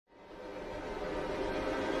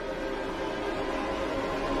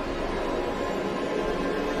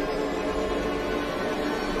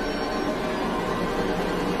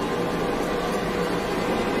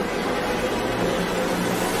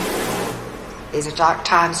These are dark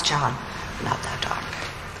times, John. Not that dark.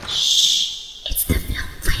 Shh. It's the Film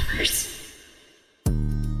Flamers.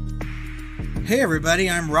 Hey everybody,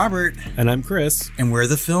 I'm Robert. And I'm Chris. And we're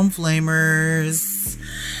the Film Flamers.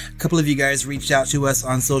 A couple of you guys reached out to us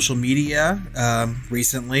on social media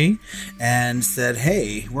recently and said,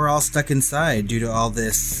 hey, we're all stuck inside due to all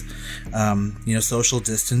this social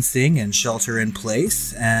distancing and shelter in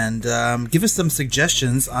place, and give us some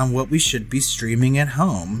suggestions on what we should be streaming at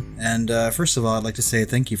home. And first of all, I'd like to say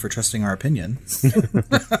thank you for trusting our opinion.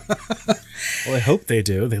 Well, I hope they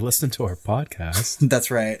do. They listen to our podcast. That's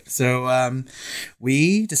right. So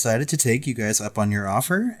we decided to take you guys up on your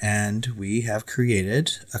offer, and we have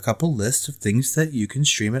created a couple lists of things that you can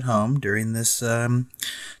stream at home during this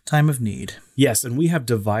time of need. Yes, and we have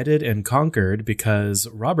divided and conquered because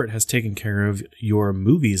Robert has taken care of your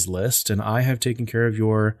movies list, and I have taken care of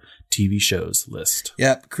your TV shows list.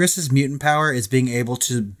 Yep. Chris's mutant power is being able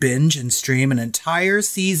to binge and stream an entire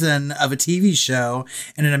season of a TV show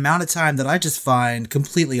in an amount of time that I just find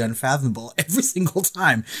completely unfathomable every single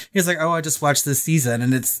time. He's like, oh, I just watched this season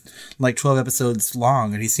and it's like 12 episodes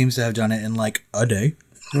long, and he seems to have done it in like a day.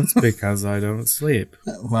 That's because I don't sleep.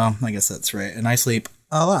 Well, I guess that's right. And I sleep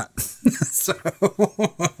a lot.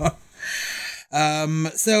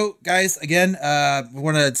 So guys, again, we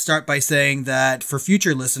want to start by saying that for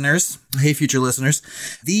future listeners, hey, future listeners,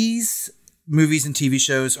 these movies and TV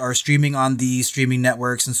shows are streaming on the streaming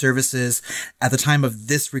networks and services at the time of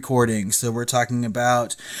this recording. So we're talking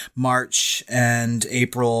about March and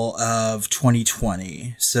April of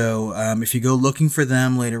 2020. So if you go looking for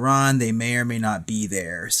them later on, they may or may not be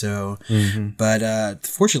there. So, but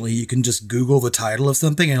fortunately, you can just Google the title of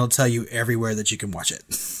something and it'll tell you everywhere that you can watch it.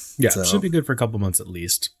 Yeah, so, it should be good for a couple months at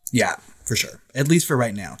least. Yeah, for sure. At least for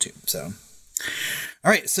right now, too. So,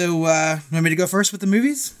 all right. So, want me to go first with the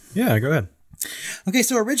movies? Yeah, go ahead. Okay,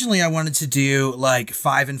 so originally I wanted to do like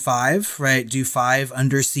 5 and 5, right? Do 5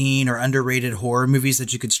 underseen or underrated horror movies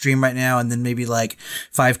that you could stream right now, and then maybe like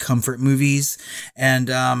 5 comfort movies. And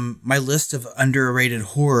my list of underrated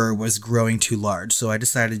horror was growing too large, so I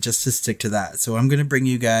decided just to stick to that. So I'm going to bring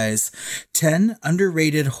you guys 10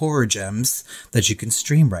 underrated horror gems that you can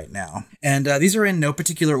stream right now. And these are in no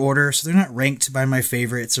particular order, so they're not ranked by my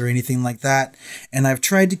favorites or anything like that. And I've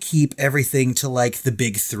tried to keep everything to like the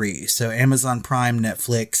big 3. So Amazon Prime,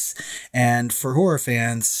 Netflix, and for horror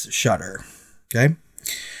fans, Shudder. Okay.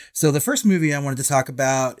 So the first movie I wanted to talk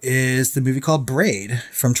about is the movie called Braid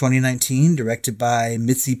from 2019, directed by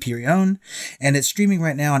Mitzi Pirion, and it's streaming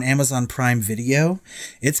right now on Amazon Prime Video.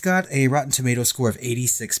 It's got a Rotten Tomatoes score of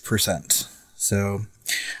 86%. So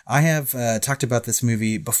I have talked about this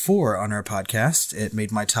movie before on our podcast. It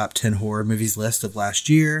made my top 10 horror movies list of last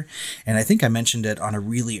year, and I think I mentioned it on a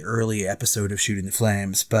really early episode of Shooting the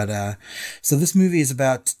Flames. But so this movie is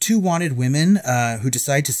about 2 wanted women who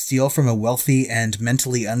decide to steal from a wealthy and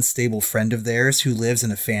mentally unstable friend of theirs who lives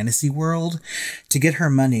in a fantasy world. To get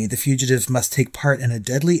her money, the fugitives must take part in a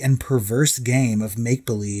deadly and perverse game of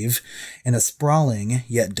make-believe in a sprawling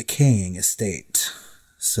yet decaying estate.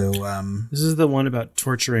 So, this is the one about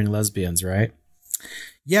torturing lesbians, right?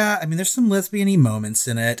 Yeah, I mean, there's some lesbian-y moments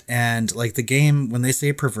in it, and like the game, when they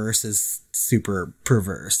say perverse, is super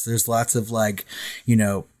perverse. There's lots of like,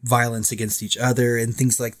 violence against each other and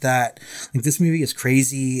things like that. Like this movie is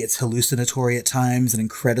crazy. It's hallucinatory at times and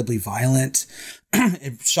incredibly violent.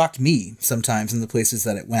 It shocked me sometimes in the places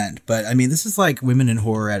that it went. But I mean, this is like women in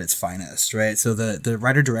horror at its finest, right? So the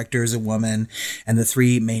writer-director is a woman, and the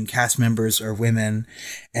 3 main cast members are women,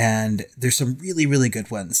 and there's some really, really good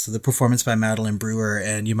ones. So the performance by Madeline Brewer,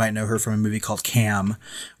 and you might know her from a movie called Cam,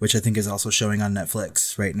 which I think is also showing on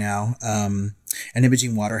Netflix right now. And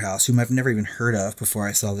Imogene Waterhouse, whom I've never even heard of before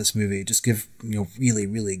I saw this movie, just give, really,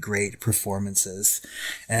 really great performances.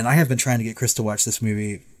 And I have been trying to get Chris to watch this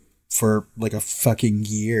movie for like a fucking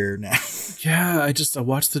year now. Yeah, I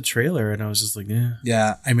watched the trailer and I was just like, yeah.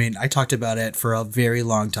 Yeah, I mean, I talked about it for a very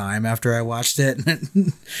long time after I watched it.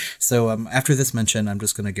 So after this mention, I'm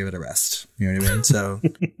just going to give it a rest. You know what I mean? So,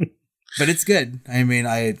 but it's good. I mean,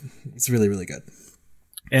 it's really, really good.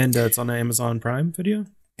 And it's on Amazon Prime Video?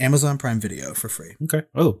 Amazon Prime Video for free. Okay.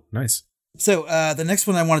 Oh, nice. So the next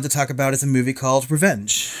one I wanted to talk about is a movie called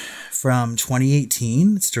Revenge from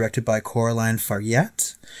 2018. It's directed by Coraline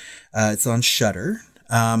Faryat. It's on Shudder.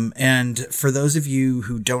 And for those of you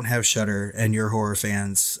who don't have Shudder and you're horror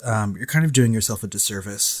fans, you're kind of doing yourself a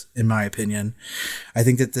disservice, in my opinion. I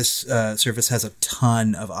think that this service has a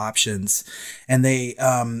ton of options, and they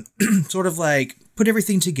sort of like put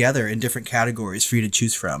everything together in different categories for you to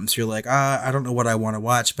choose from. So you're like, I don't know what I want to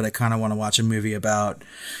watch, but I kind of want to watch a movie about,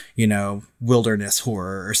 you know, wilderness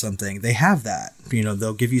horror or something. They have that, you know,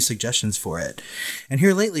 they'll give you suggestions for it. And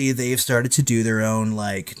here lately, they've started to do their own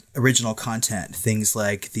like original content. Things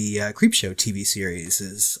like the Creepshow TV series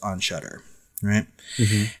is on Shudder, right?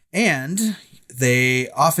 Mm-hmm. And they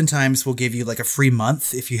oftentimes will give you like a free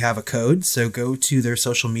month if you have a code. So go to their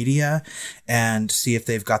social media and see if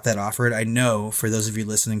they've got that offered. I know for those of you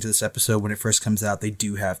listening to this episode, when it first comes out, they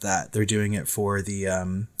do have that. They're doing it for the,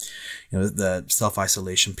 you know, the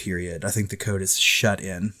self-isolation period. I think the code is shut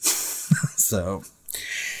in. So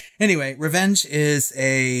anyway, Revenge is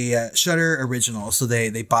a Shudder original. So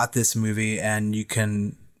they bought this movie and you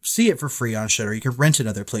can see it for free on Shudder. You can rent it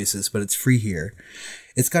other places, but it's free here.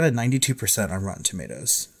 It's got a 92% on Rotten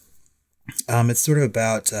Tomatoes. It's sort of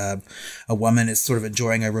about a woman is sort of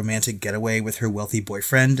enjoying a romantic getaway with her wealthy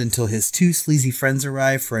boyfriend until his two sleazy friends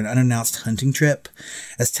arrive for an unannounced hunting trip.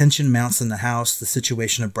 As tension mounts in the house, the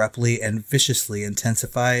situation abruptly and viciously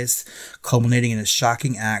intensifies, culminating in a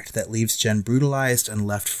shocking act that leaves Jen brutalized and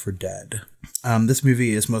left for dead. This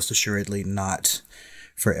movie is most assuredly not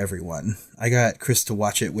for everyone. I got Chris to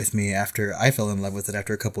watch it with me after I fell in love with it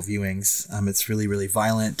after a couple viewings. It's really, really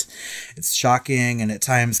violent. It's shocking and at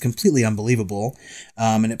times completely unbelievable.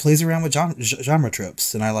 And it plays around with genre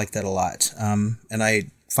tropes, and I like that a lot. And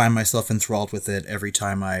I find myself enthralled with it every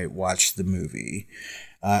time I watch the movie.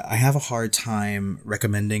 I have a hard time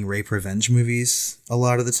recommending rape revenge movies a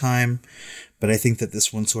lot of the time, but I think that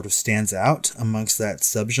this one sort of stands out amongst that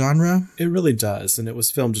subgenre. It really does, and it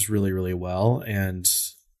was filmed just really, really well, and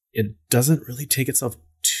it doesn't really take itself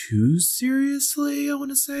too seriously, I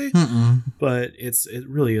want to say. Mm-mm. But it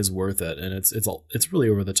really is worth it, and it's really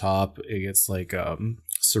over the top. It gets like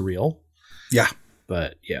surreal. Yeah.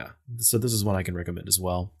 But yeah, so this is one I can recommend as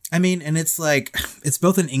well. I mean, and it's like, it's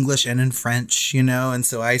both in English and in French, you know, and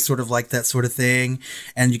so I sort of like that sort of thing.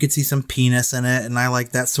 And you could see some penis in it, and I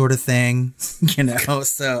like that sort of thing, you know.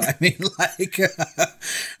 So, I mean, like,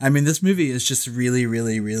 this movie is just really,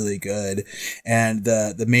 really, really good. And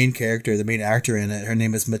the main character, the main actor in it, her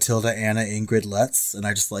name is Matilda Anna Ingrid Lutz, and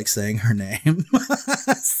I just like saying her name.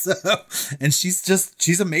 So, and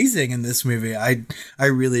she's amazing in this movie. I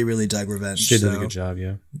really, really dug Revenge. She did a good job,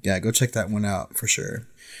 yeah. Yeah, go check that one out for sure.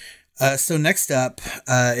 So next up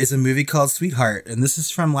is a movie called Sweetheart, and this is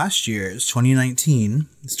from last year. It's 2019.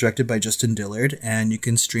 It's directed by Justin Dillard, and you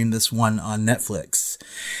can stream this one on Netflix.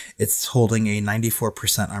 It's holding a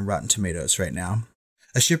 94% on Rotten Tomatoes right now.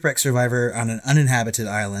 A shipwreck survivor on an uninhabited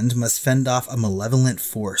island must fend off a malevolent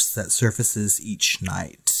force that surfaces each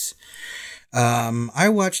night. I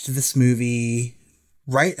watched this movie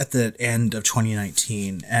right at the end of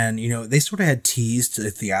 2019, and you know, they sort of had teased a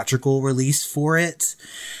theatrical release for it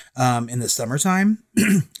in the summertime,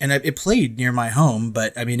 and it played near my home,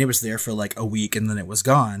 but I mean, it was there for like a week and then it was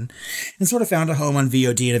gone, and sort of found a home on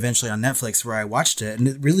VOD and eventually on Netflix, where I watched it, and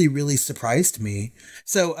it really, really surprised me.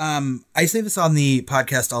 So I say this on the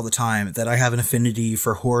podcast all the time, that I have an affinity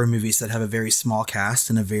for horror movies that have a very small cast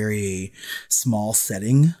and a very small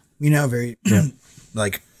setting, you know, very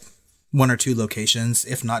like one or two locations,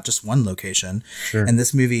 if not just one location. Sure. And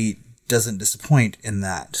this movie doesn't disappoint in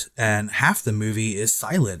that. And half the movie is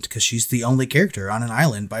silent because she's the only character on an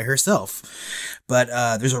island by herself. But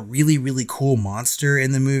there's a really, really cool monster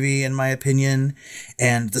in the movie, in my opinion.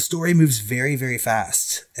 And the story moves very, very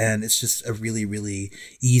fast. And it's just a really, really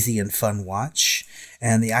easy and fun watch.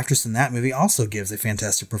 And the actress in that movie also gives a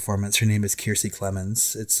fantastic performance. Her name is Kiersey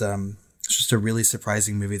Clemons. It's just a really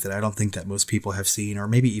surprising movie that I don't think that most people have seen or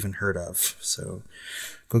maybe even heard of. So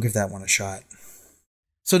go give that one a shot.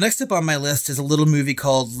 So next up on my list is a little movie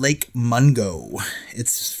called Lake Mungo.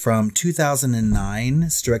 It's from 2009.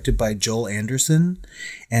 It's directed by Joel Anderson,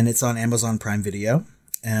 and it's on Amazon Prime Video,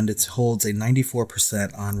 and it holds a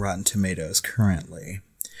 94% on Rotten Tomatoes currently.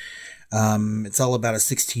 It's all about a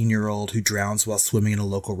 16-year-old who drowns while swimming in a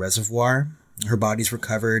local reservoir. Her body's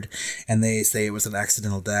recovered, and they say it was an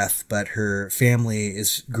accidental death, but her family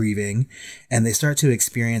is grieving, and they start to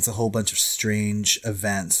experience a whole bunch of strange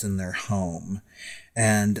events in their home.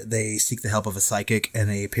 And they seek the help of a psychic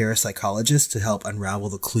and a parapsychologist to help unravel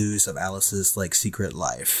the clues of Alice's, like, secret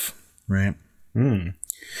life, right?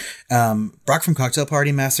 Brock from Cocktail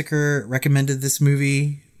Party Massacre recommended this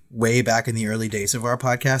movie way back in the early days of our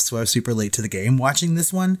podcast, so I was super late to the game watching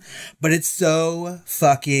this one, but it's so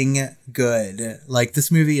fucking good. Like,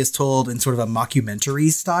 this movie is told in sort of a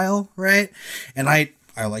mockumentary style, right? And I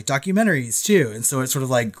like documentaries too, and so it sort of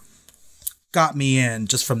like got me in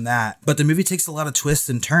just from that. But the movie takes a lot of twists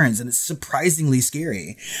and turns, and it's surprisingly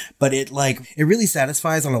scary. But it really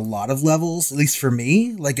satisfies on a lot of levels, at least for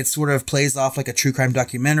me. Like, it sort of plays off like a true crime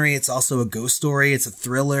documentary. It's also a ghost story. It's a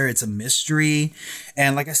thriller. It's a mystery.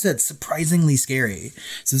 And like I said, surprisingly scary.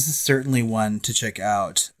 So this is certainly one to check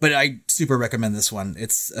out. But I super recommend this one.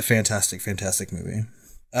 It's a fantastic, fantastic movie.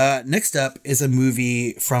 Next up is a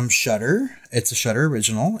movie from Shudder. It's a Shudder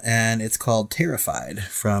original, and it's called Terrified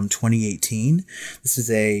from 2018. This is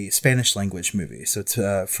a Spanish language movie, so it's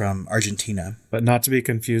from Argentina. But not to be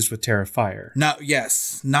confused with Terrifier. Not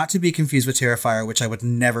to be confused with Terrifier, which I would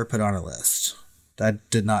never put on a list. I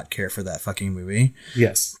did not care for that fucking movie.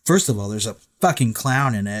 Yes. First of all, there's a fucking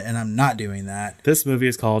clown in it, and I'm not doing that. This movie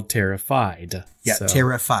is called Terrified. Yeah,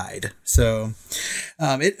 Terrified. So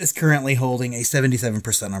it is currently holding a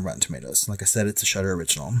 77% on Rotten Tomatoes. Like I said, it's a Shudder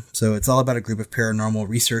original. So it's all about a group of paranormal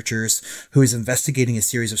researchers who is investigating a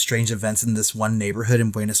series of strange events in this one neighborhood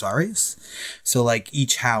in Buenos Aires. So like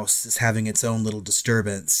each house is having its own little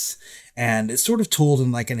disturbance. And it's sort of told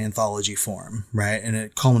in like an anthology form, right? And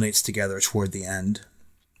it culminates together toward the end.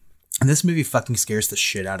 And this movie fucking scares the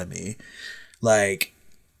shit out of me. Like,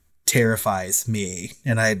 terrifies me.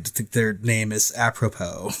 And I think their name is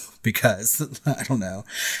apropos because, I don't know.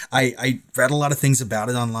 I read a lot of things about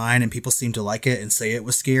it online and people seem to like it and say it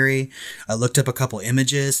was scary. I looked up a couple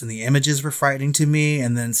images and the images were frightening to me.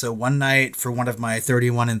 And then so one night for one of my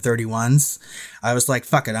 31 and 31s, I was like,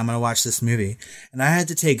 fuck it, I'm going to watch this movie. And I had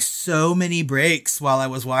to take so many breaks while I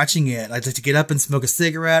was watching it. I had to get up and smoke a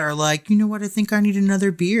cigarette or like, you know what, I think I need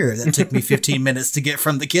another beer. That took me 15 minutes to get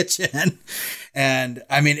from the kitchen. And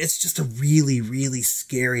I mean, it's just a really, really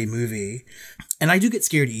scary movie. And I do get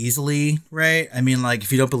scared easily, right? I mean, like,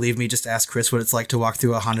 if you don't believe me, just ask Chris what it's like to walk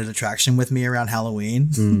through a haunted attraction with me around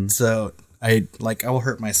Halloween. So I will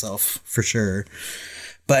hurt myself for sure.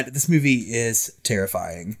 But this movie is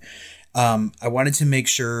terrifying. I wanted to make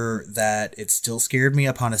sure that it still scared me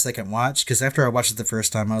upon a second watch, because after I watched it the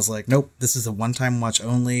first time, I was like, nope, this is a one-time watch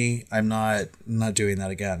only. I'm not doing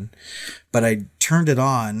that again. But I turned it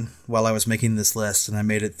on while I was making this list, and I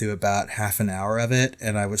made it through about half an hour of it,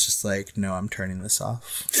 and I was just like, no, I'm turning this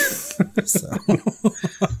off. So,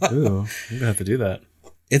 ooh, you're gonna have to do that.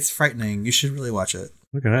 It's frightening. You should really watch it.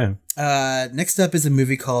 Okay. Next up is a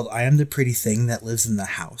movie called I Am the Pretty Thing That Lives in the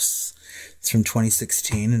House. It's from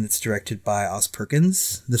 2016, and it's directed by Oz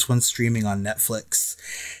Perkins. This one's streaming on Netflix,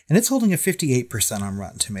 and it's holding a 58% on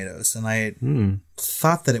Rotten Tomatoes. And I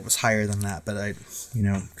thought that it was higher than that, but I,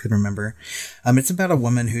 couldn't remember. It's about a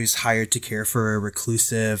woman who's hired to care for a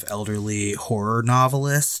reclusive, elderly horror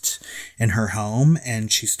novelist in her home,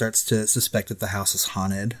 and she starts to suspect that the house is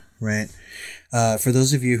haunted, right? For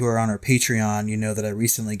those of you who are on our Patreon, you know that I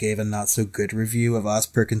recently gave a not so good review of Oz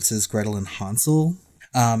Perkins's Gretel and Hansel.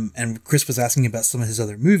 And Chris was asking about some of his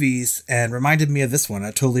other movies and reminded me of this one.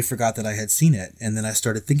 I totally forgot that I had seen it. And then I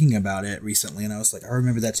started thinking about it recently and I was like, I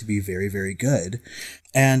remember that to be very, very good.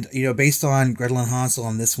 And, based on Gretel and Hansel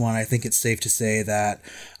on this one, I think it's safe to say that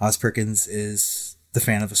Oz Perkins is the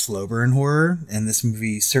fan of a slow burn horror. And this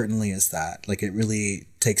movie certainly is that. Like, it really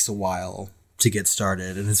takes a while to get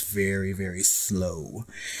started and it's very, very slow.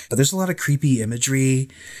 But there's a lot of creepy imagery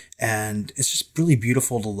and it's just really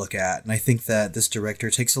beautiful to look at. And I think that this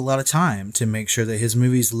director takes a lot of time to make sure that his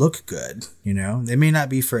movies look good. They may not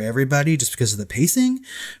be for everybody just because of the pacing,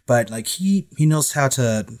 but like he knows how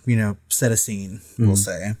to, set a scene, we'll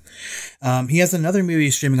say. He has another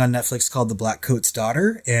movie streaming on Netflix called The Black Coat's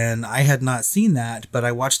Daughter. And I had not seen that, but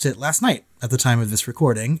I watched it last night at the time of this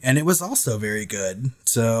recording, and it was also very good.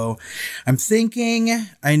 So I'm thinking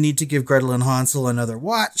I need to give Gretel and Hansel another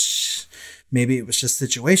watch. Maybe it was just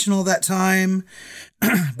situational that time.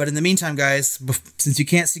 But in the meantime, guys, since you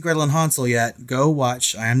can't see Gretel and Hansel yet, go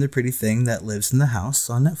watch I Am the Pretty Thing That Lives in the House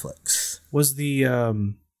on Netflix. Was the,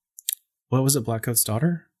 what was it, Black Coat's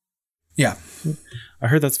Daughter? Yeah. I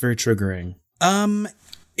heard that's very triggering.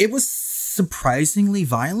 It was surprisingly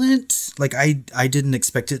violent. Like I didn't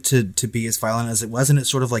expect it to be as violent as it was, and it's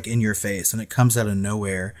sort of like in your face and it comes out of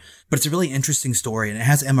nowhere. But it's a really interesting story and it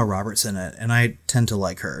has Emma Roberts in it, and I tend to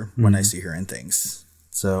like her when I see her in things.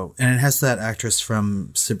 So, and it has that actress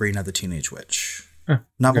from Sabrina the Teenage Witch.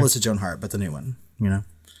 Not Melissa Joan Hart, but the new one,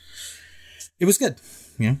 It was good,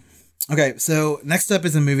 Okay, so next up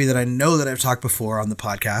is a movie that I know that I've talked before on the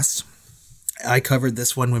podcast. I covered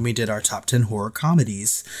this one when we did our top 10 horror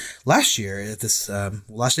comedies last year at this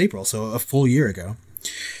last April, so a full year ago.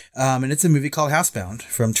 And it's a movie called Housebound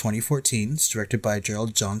from 2014. It's directed by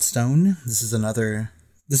Gerald Johnstone. This is another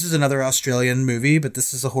Australian movie, but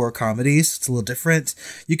this is a horror comedy, so it's a little different.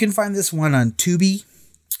 You can find this one on Tubi.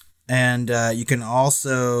 And you can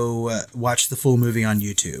also watch the full movie on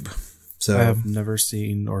YouTube. So I have never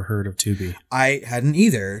seen or heard of Tubi. I hadn't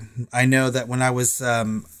either. I know that when I was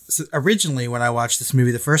originally when I watched this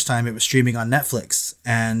movie the first time, it was streaming on Netflix,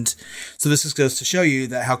 and so this just goes to show you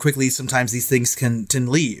that how quickly sometimes these things can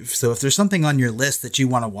leave. So if there's something on your list that you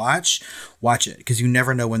want to watch it, because you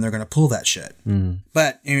never know when they're going to pull that shit.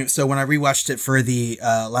 But so when I rewatched it for the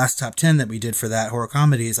last top 10 that we did for that horror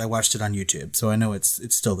comedies, I watched it on YouTube, so I know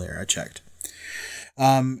it's still there. I checked.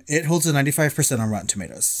 It holds a 95% on Rotten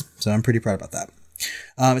Tomatoes, so I'm pretty proud about that.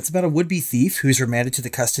 It's about a would-be thief who's remanded to the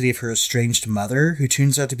custody of her estranged mother, who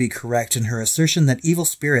turns out to be correct in her assertion that evil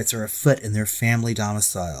spirits are afoot in their family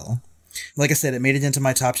domicile. Like I said, it made it into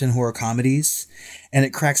my top 10 horror comedies, and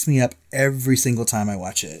it cracks me up every single time I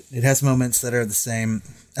watch it. It has moments that are at the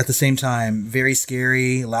same time, very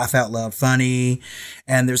scary, laugh out loud funny,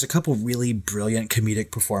 and there's a couple really brilliant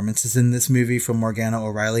comedic performances in this movie from Morgana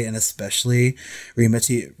O'Reilly, and especially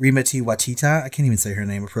Rimati Watita. I can't even say her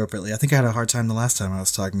name appropriately. I think I had a hard time the last time I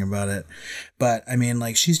was talking about it. But, I mean,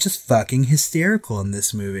 like, she's just fucking hysterical in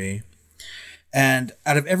this movie. And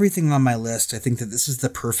out of everything on my list, I think that this is the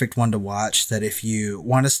perfect one to watch, that if you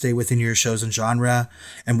want to stay within your chosen genre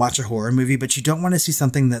and watch a horror movie, but you don't want to see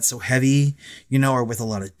something that's so heavy, you know, or with a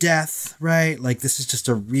lot of death, right? Like, this is just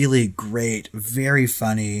a really great, very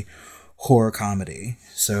funny horror comedy.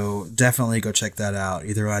 So definitely go check that out,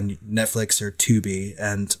 either on Netflix or Tubi.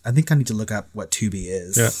 And I think I need to look up what Tubi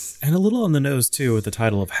is. Yeah. And a little on the nose, too, with the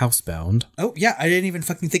title of Housebound. Oh, yeah. I didn't even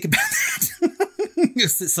fucking think about that.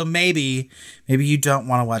 So maybe you don't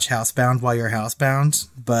want to watch Housebound while you're housebound,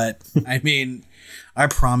 but I mean, I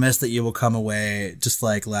promise that you will come away just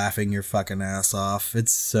like laughing your fucking ass off.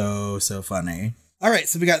 It's so funny. All right,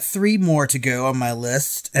 so we got 3 more to go on my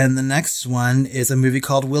list, and the next one is a movie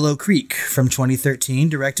called Willow Creek from 2013,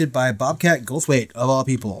 directed by Bobcat Goldthwait, of all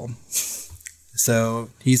people. So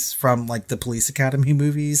he's from like the Police Academy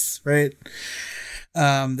movies, right?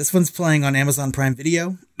 This one's playing on Amazon Prime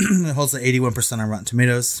Video. It holds an 81% on Rotten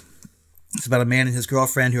Tomatoes. It's about a man and his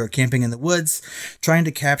girlfriend who are camping in the woods, trying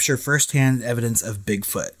to capture firsthand evidence of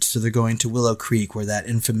Bigfoot. So they're going to Willow Creek, where that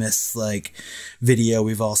infamous like video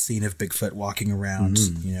we've all seen of Bigfoot walking around,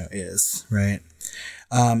 you know, is, right?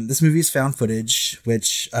 This movie is found footage,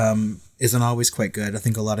 which isn't always quite good. I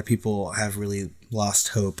think a lot of people have really lost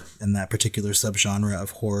hope in that particular subgenre of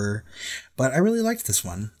horror, but I really liked this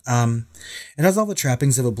one. It has all the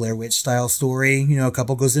trappings of a Blair Witch style story. You know, a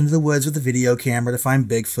couple goes into the woods with a video camera to find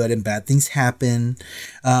Bigfoot and bad things happen.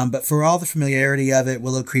 But for all the familiarity of it,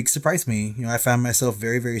 Willow Creek surprised me. You know, I found myself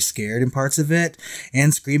very, very scared in parts of it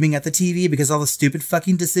and screaming at the TV because all the stupid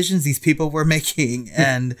fucking decisions these people were making.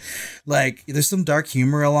 And like, there's some dark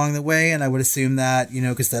humor along the way. And I would assume that, you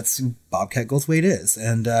know, because that's who Bobcat Goldthwait is.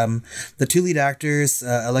 And the 2 lead actors,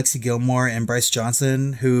 Alexi Gilmore and Bryce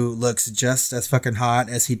Johnson, who looks just as fucking hot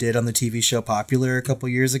as he did on the TV show Popular a couple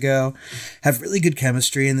years ago, have really good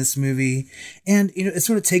chemistry in this movie. And, you know, it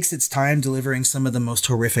sort of takes its time delivering some of the most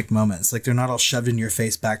horrific moments. Like, they're not all shoved in your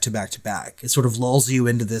face back to back to back. It sort of lulls you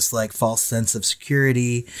into this like false sense of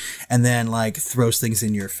security and then like throws things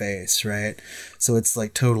in your face, right? So it's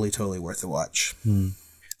like totally worth a watch.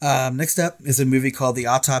 Next up is a movie called The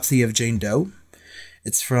Autopsy of Jane Doe.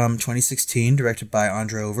 It's from 2016, directed by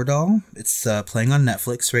Andre Overdahl. It's playing on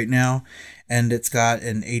Netflix right now, and it's got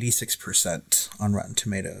an 86% on Rotten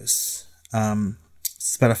Tomatoes.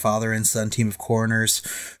 It's about a father and son team of coroners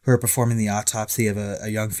who are performing the autopsy of a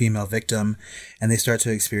young female victim, and they start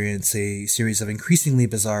to experience a series of increasingly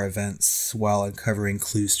bizarre events while uncovering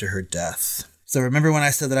clues to her death. So remember when I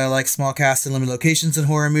said that I like small cast and limited locations in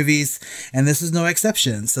horror movies? And this is no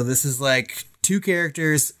exception. So this is like 2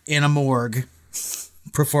 characters in a morgue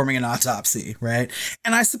performing an autopsy, right?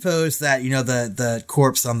 And I suppose that, you know, the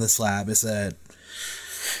corpse on the slab is a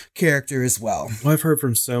character as well. Well, I've heard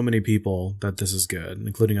from so many people that this is good,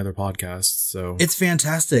 including other podcasts. So it's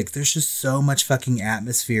fantastic. There's just so much fucking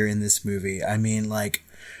atmosphere in this movie. I mean, like,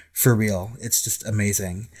 for real, it's just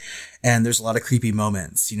amazing. And there's a lot of creepy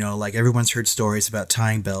moments, you know, like everyone's heard stories about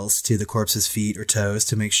tying bells to the corpse's feet or toes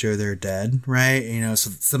to make sure they're dead, right? You know, so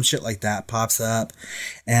some shit like that pops up.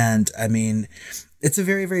 And I mean, it's a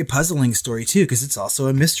very, very puzzling story too, because it's also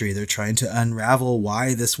a mystery. They're trying to unravel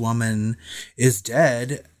why this woman is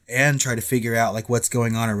dead and try to figure out like what's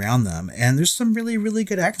going on around them. And there's some really, really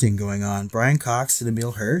good acting going on. Brian Cox and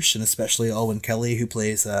Emil Hirsch, and especially Alwyn Kelly, who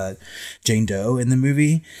plays Jane Doe in the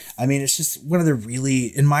movie. I mean, it's just one of the really,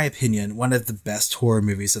 in my opinion, one of the best horror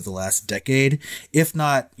movies of the last decade, if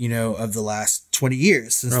not, you know, of the last 20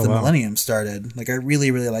 years since millennium started. Like, I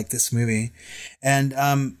really, really like this movie. And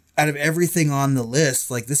out of everything on the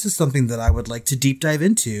list, like this is something that I would like to deep dive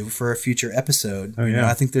into for a future episode. Oh, yeah. You know,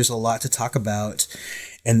 I think there's a lot to talk about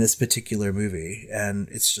in this particular movie, and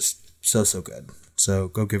it's just so good. So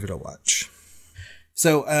go give it a watch.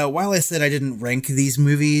 So while I said I didn't rank these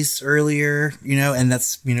movies earlier, you know, and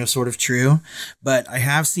that's, you know, sort of true, but I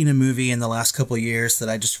have seen a movie in the last couple of years that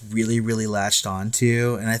I just really latched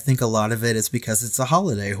onto. And I think a lot of it is because it's a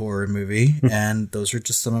holiday horror movie. And those are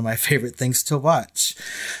just some of my favorite things to watch.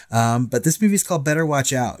 But this movie is called Better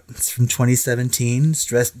Watch Out. It's from 2017.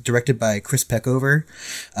 It's directed by Chris Peckover.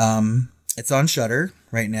 It's on Shudder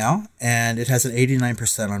right now, and it has an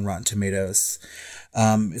 89% on Rotten Tomatoes.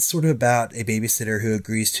 It's sort of about a babysitter who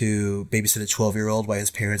agrees to babysit a 12-year-old while his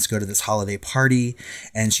parents go to this holiday party,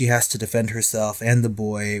 and she has to defend herself and the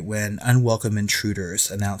boy when unwelcome intruders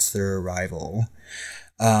announce their arrival.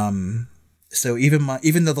 So even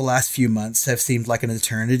though the last few months have seemed like an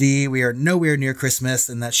eternity, we are nowhere near Christmas,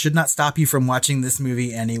 and that should not stop you from watching this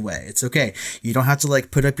movie anyway. It's okay. You don't have to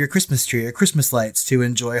like put up your Christmas tree or Christmas lights to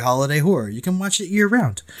enjoy holiday horror. You can watch it year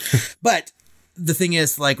round. But the thing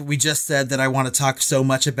is, like we just said that I want to talk so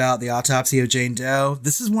much about The Autopsy of Jane Doe.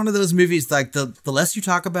 This is one of those movies, like the less you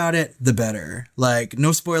talk about it, the better. Like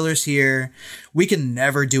no spoilers here. We can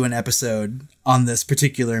never do an episode on this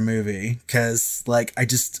particular movie because like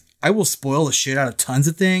I will spoil the shit out of tons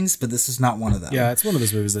of things, but this is not one of them. Yeah, it's one of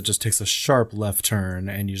those movies that just takes a sharp left turn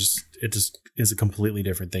and it just is a completely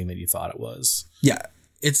different thing than you thought it was. Yeah.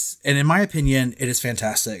 And in my opinion, it is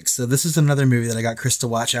fantastic. So this is another movie that I got Chris to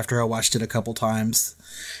watch after I watched it a couple times.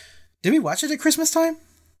 Did we watch it at Christmas time?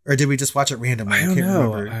 Or did we just watch it randomly? I don't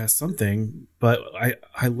know. Something. But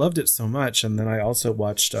I loved it so much. And then I also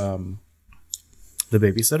watched The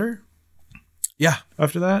Babysitter. Yeah.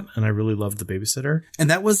 After that. And I really loved The Babysitter. And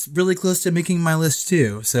that was really close to making my list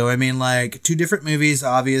too. So, I mean, like two different movies,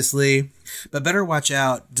 obviously. But Better Watch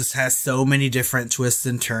Out just has so many different twists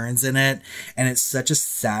and turns in it. And it's such a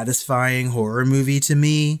satisfying horror movie to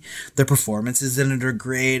me. The performances in it are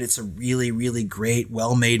great. It's a really great,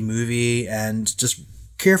 well-made movie and just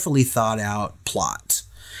carefully thought out plot.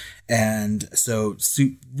 And so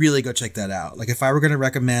really go check that out. Like if I were going to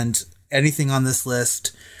recommend anything on this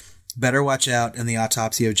list, Better Watch Out and The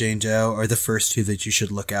Autopsy of Jane Doe are the first two that you should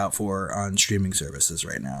look out for on streaming services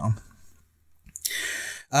right now.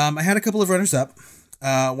 I had a couple of runners-up.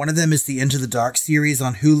 One of them is the Into the Dark series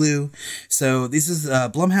on Hulu. So this is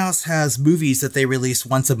Blumhouse has movies that they release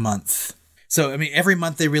once a month. So, I mean, every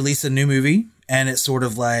month they release a new movie, and it sort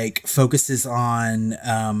of like focuses on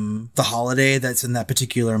the holiday that's in that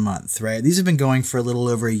particular month, right? These have been going for a little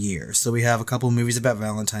over a year. So we have a couple movies about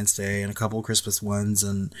Valentine's Day and a couple Christmas ones,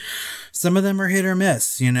 and some of them are hit or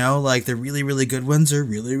miss, you know? Like the really good ones are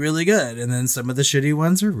really good, and then some of the shitty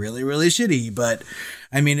ones are really shitty. But,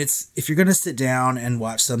 I mean, if you're going to sit down and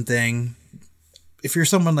watch something, if you're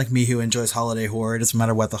someone like me who enjoys holiday horror, it doesn't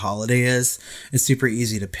matter what the holiday is, it's super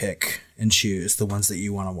easy to pick and choose the ones that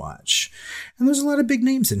you want to watch. And there's a lot of big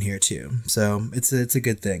names in here too. So it's a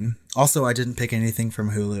good thing. Also, I didn't pick anything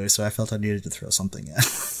from Hulu, so I felt I needed to throw something in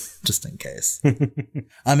just in case.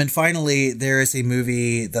 And finally, there is a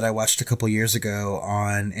movie that I watched a couple years ago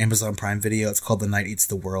on Amazon Prime Video. It's called The Night Eats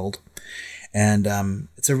the World. And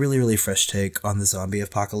it's a really fresh take on the zombie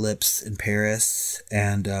apocalypse in Paris.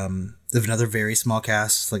 And they have another very small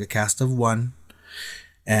cast, like a cast of one.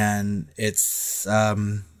 And it's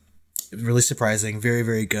really surprising,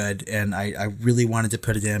 very good. And I really wanted to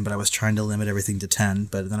put it in, but I was trying to limit everything to 10.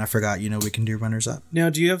 But then I forgot, we can do runners up. Now,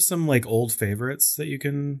 do you have some like old favorites that you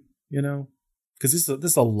can, because this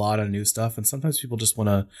is a lot of new stuff, and sometimes people just want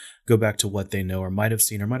to go back to what they know or might have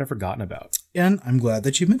seen or might have forgotten about. And I'm glad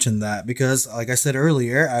that you mentioned that because, like I said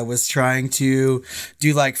earlier, I was trying to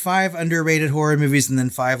do like 5 underrated horror movies and then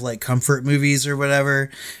 5 like comfort movies or whatever.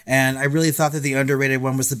 And I really thought that the underrated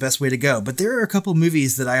one was the best way to go. But there are a couple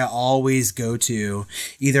movies that I always go to,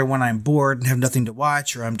 either when I'm bored and have nothing to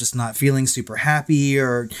watch, or I'm just not feeling super happy,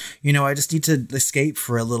 or, I just need to escape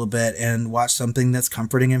for a little bit and watch something that's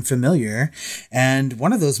comforting and familiar. And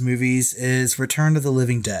one of those movies is Return of the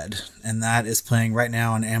Living Dead. And that is playing right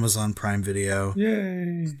now on Amazon Prime Video.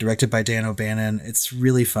 Yay. Directed by Dan O'Bannon. It's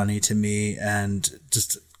really funny to me and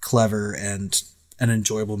just clever and an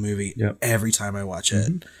enjoyable movie every time I watch it.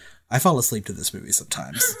 Mm-hmm. I fall asleep to this movie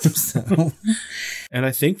sometimes. So. And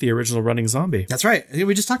I think the original Running Zombie. That's right.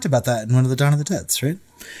 We just talked about that in one of the Dawn of the Deads, right?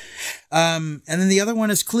 And then the other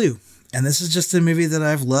one is Clue. And this is just a movie that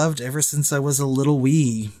I've loved ever since I was a little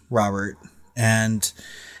wee Robert. And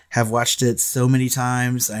have watched it so many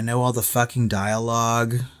times. I know all the fucking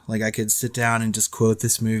dialogue. Like, I could sit down and just quote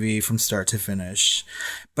this movie from start to finish.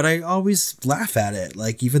 But I always laugh at it.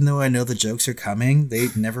 Like, even though I know the jokes are coming, they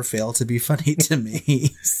never fail to be funny to me.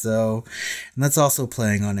 So, and that's also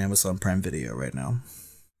playing on Amazon Prime Video right now.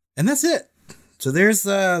 And that's it. So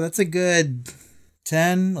that's a good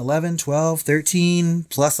 10, 11, 12, 13,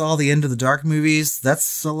 plus all the End of the Dark movies.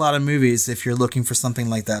 That's a lot of movies if you're looking for something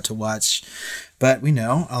like that to watch. But we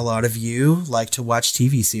know a lot of you like to watch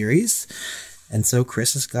TV series. And so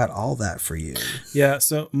Chris has got all that for you. Yeah,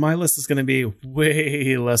 so my list is going to be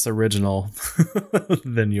way less original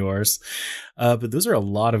than yours. But those are a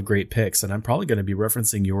lot of great picks. And I'm probably going to be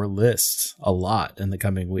referencing your list a lot in the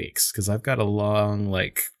coming weeks, because I've got a long,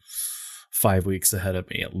 5 weeks ahead of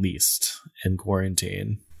me, at least, in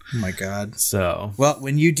quarantine. Oh my God. So, well,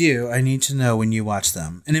 when you do, I need to know when you watch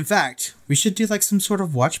them. And in fact, we should do some sort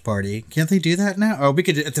of watch party. Can't they do that now? Or we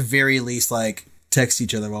could, at the very least, text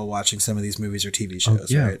each other while watching some of these movies or TV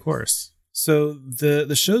shows, yeah, right? Of course. So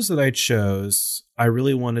the shows that I chose, I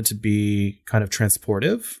really wanted to be kind of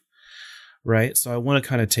transportive, right? So I want to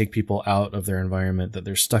kind of take people out of their environment, that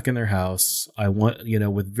they're stuck in their house. I want,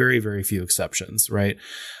 with very, very few exceptions, right?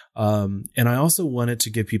 And I also wanted to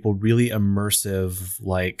give people really immersive,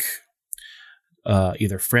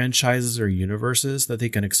 either franchises or universes that they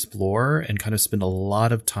can explore and kind of spend a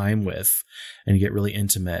lot of time with and get really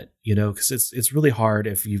intimate, because it's really hard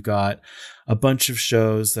if you've got a bunch of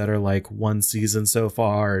shows that are one season so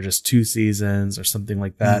far, or just 2 seasons or something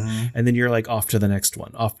like that. Mm-hmm. And then you're off to the next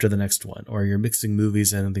one, or you're mixing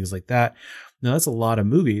movies in and things like that. Now, that's a lot of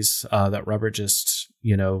movies that Robert just,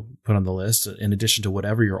 put on the list, in addition to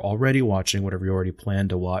whatever you're already watching, whatever you already plan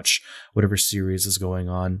to watch, whatever series is going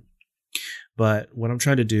on. But what I'm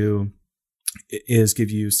trying to do is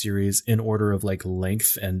give you series in order of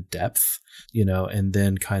length and depth, and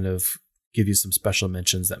then kind of give you some special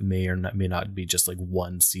mentions that may not be just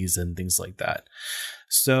one season, things like that.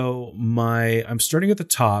 So I'm starting at the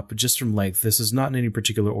top just from length. This is not in any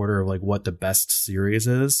particular order of what the best series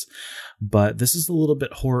is, but this is a little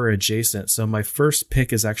bit horror adjacent. So my first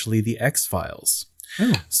pick is actually The X-Files.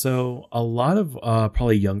 Oh. So a lot of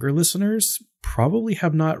probably younger listeners probably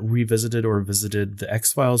have not revisited or visited The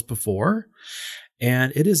X-Files before,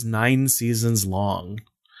 and it is 9 seasons long,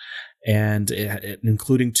 and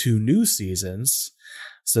including 2 new seasons.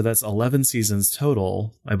 So that's 11 seasons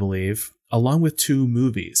total, I believe, along with 2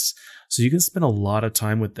 movies. So you can spend a lot of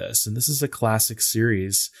time with this, and this is a classic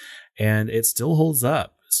series, and it still holds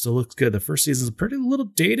up. Still looks good. The first season is pretty little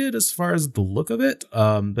dated as far as the look of it,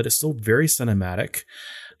 but it's still very cinematic.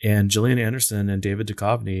 And Gillian Anderson and David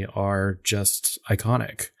Duchovny are just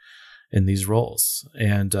iconic in these roles.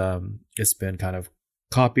 And it's been kind of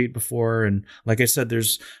copied before. And like I said,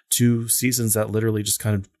 there's 2 seasons that literally just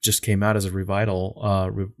came out as a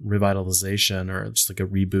revitalization, or just a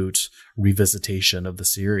reboot, revisitation of the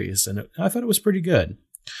series. And I thought it was pretty good.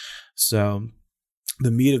 So the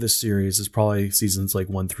meat of the series is probably seasons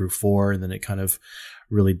 1 through 4, and then it kind of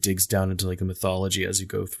really digs down into the mythology as you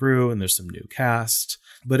go through, and there's some new cast,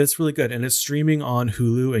 but it's really good. And it's streaming on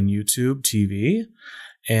Hulu and YouTube TV.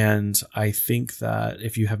 And I think that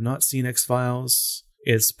if you have not seen X-Files,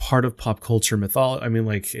 it's part of pop culture mythology. I mean,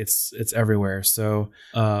 it's everywhere. So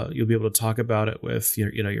you'll be able to talk about it with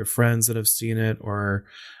your friends that have seen it, or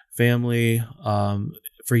family,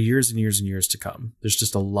 for years and years and years to come. There's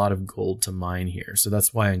just a lot of gold to mine here. So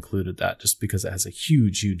that's why I included that, just because it has a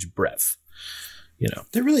huge, huge breadth.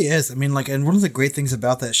 There really is. I mean, and one of the great things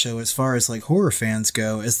about that show, as far as horror fans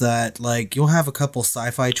go, is that you'll have a couple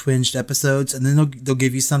sci-fi twinged episodes, and then they'll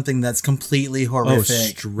give you something that's completely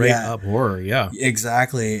horrific. Straight up horror. Yeah,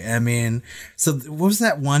 exactly. I mean, so what was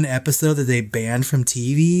that one episode that they banned from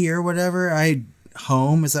TV or whatever?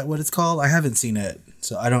 Home, is that what it's called? I haven't seen it,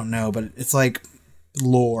 so I don't know, but it's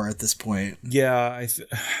lore at this point. Yeah,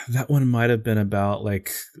 that one might have been about a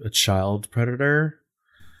child predator.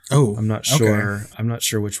 Oh, I'm not sure. Okay. I'm not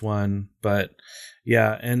sure which one, but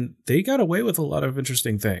yeah, and they got away with a lot of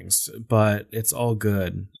interesting things, but it's all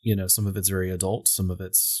good. Some of it's very adult, some of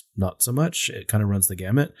it's not so much. It kind of runs the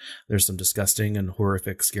gamut. There's some disgusting and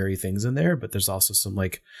horrific, scary things in there, but there's also some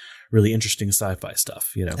really interesting sci-fi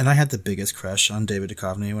stuff, And I had the biggest crush on David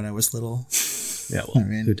Duchovny when I was little. Yeah, well,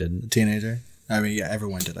 who didn't? A teenager. I mean, yeah,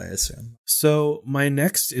 everyone did, I assume. So my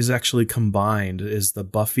next is actually combined, is the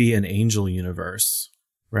Buffy and Angel universe.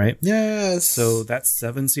 Right? Yes. So that's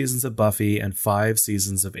 7 seasons of Buffy and 5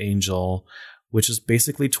 seasons of Angel, which is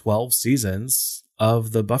basically 12 seasons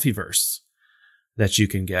of the Buffyverse that you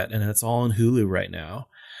can get. And it's all on Hulu right now.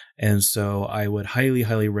 And so I would highly,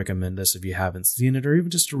 highly recommend this if you haven't seen it, or even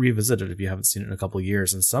just to revisit it if you haven't seen it in a couple of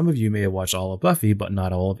years. And some of you may have watched all of Buffy, but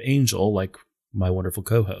not all of Angel, like my wonderful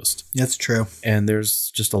co-host. That's true. And there's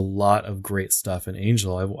just a lot of great stuff in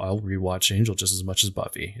Angel. I'll rewatch Angel just as much as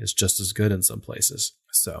Buffy. It's just as good in some places.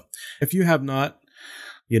 So if you have not,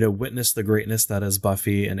 witnessed the greatness that is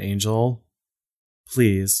Buffy and Angel,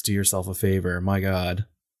 please do yourself a favor. My God,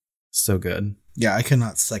 so good. Yeah, I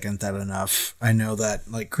cannot second that enough. I know that,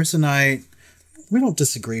 like, Chris and I, we don't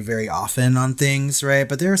disagree very often on things, right?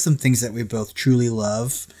 But there are some things that we both truly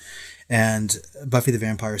love. And Buffy the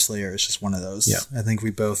Vampire Slayer is just one of those. Yeah. I think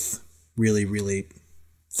we both really, really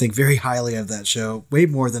think very highly of that show, way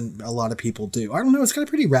more than a lot of people do. I don't know. It's got a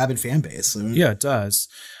pretty rabid fan base. Yeah, it does.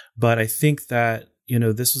 But I think that,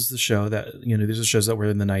 this is the show that, these are shows that were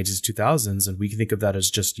in the 90s, 2000s, and we can think of that as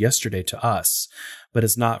just yesterday to us. But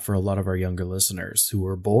it's not for a lot of our younger listeners who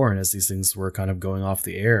were born as these things were kind of going off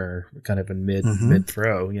the air, kind of in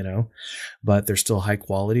mid-throw, But they're still high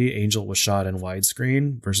quality. Angel was shot in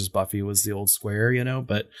widescreen versus Buffy was the old square,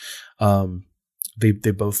 But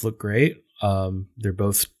they both look great. They're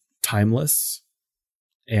both timeless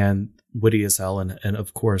and witty as hell, and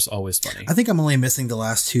of course always funny. I think I'm only missing the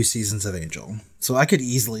last 2 seasons of Angel, so I could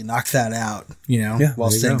easily knock that out,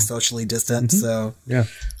 while staying socially distant. So yeah,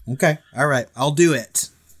 okay, all right, I'll do it.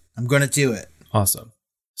 I'm gonna do it. Awesome.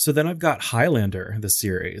 So then I've got Highlander, the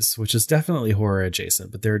series, which is definitely horror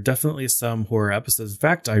adjacent, but there are definitely some horror episodes. In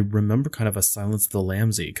fact, I remember kind of a Silence of the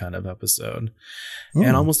Lambsy kind of episode,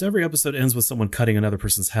 and almost every episode ends with someone cutting another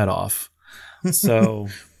person's head off. So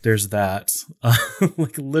there's that.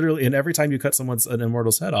 Like literally, and every time you cut an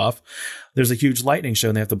immortal's head off, there's a huge lightning show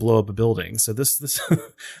and they have to blow up a building. So this this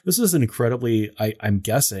is an incredibly, I'm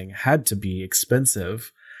guessing, had to be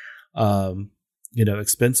expensive,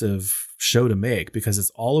 expensive show to make, because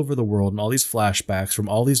it's all over the world and all these flashbacks from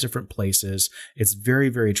all these different places. It's very,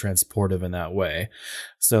 very transportive in that way.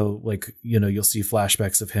 So like, you'll see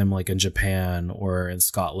flashbacks of him like in Japan or in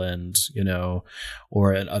Scotland,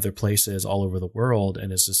 or in other places all over the world.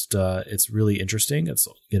 And it's just, it's really interesting. It's,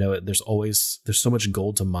 there's so much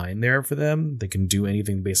gold to mine there for them. They can do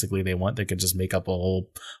anything basically they want. They can just make up a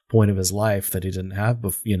whole point of his life that he didn't have,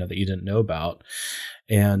 that you didn't know about.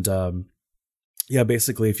 And, yeah,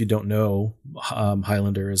 basically, if you don't know,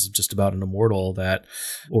 Highlander is just about an immortal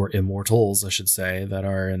or immortals, I should say, that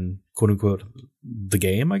are in quote unquote the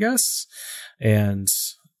game, I guess. And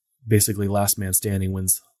basically, last man standing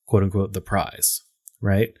wins quote unquote the prize,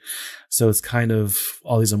 right? So it's kind of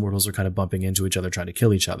all these immortals are kind of bumping into each other, trying to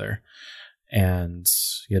kill each other. And,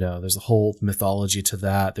 there's a whole mythology to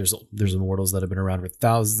that. There's immortals that have been around for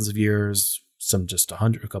thousands of years, some just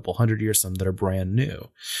a couple hundred years, some that are brand new.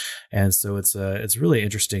 And so it's really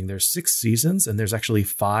interesting. There's 6 seasons and there's actually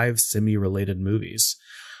 5 semi-related movies.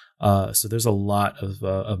 So there's a lot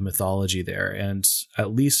of mythology there, and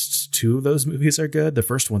at least 2 of those movies are good. The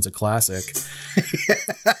first one's a classic.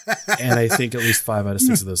 And I think at least 5 out of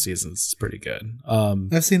 6 of those seasons is pretty good.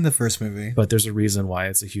 I've seen the first movie, but there's a reason why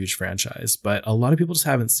it's a huge franchise. But a lot of people just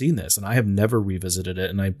haven't seen this, and I have never revisited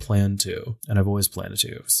it, and I plan to, and I've always planned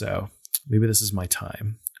to. So maybe this is my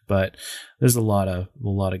time, but there's a lot of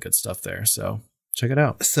good stuff there. So check it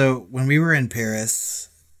out. So when we were in Paris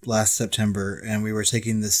last September and we were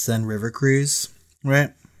taking the Seine River cruise,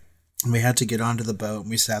 right? And we had to get onto the boat and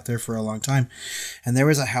we sat there for a long time. And there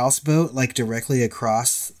was a houseboat like directly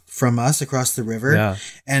across from us, across the river. Yeah.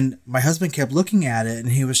 And my husband kept looking at it and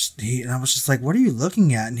and I was just like, what are you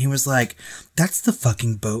looking at? And he was like, that's the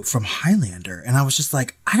fucking boat from Highlander. And I was just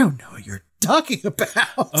like, I don't know what you're talking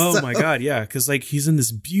about. Oh my God. Yeah. Cause like he's in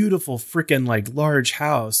this beautiful freaking like large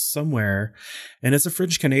house somewhere, and it's a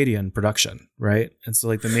French Canadian production. Right. And so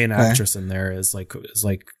like the main actress in there is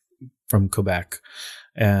like from Quebec,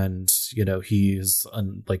 and he's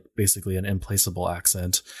like basically an implaceable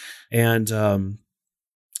accent. And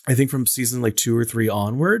I think from season like 2 or 3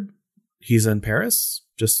 onward, he's in Paris,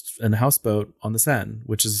 just in a houseboat on the Seine,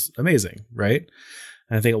 which is amazing. Right.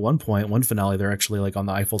 And I think at one finale, they're actually like on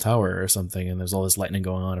the Eiffel Tower or something, and there's all this lightning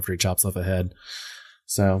going on after he chops off a head.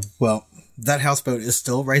 So, well, that houseboat is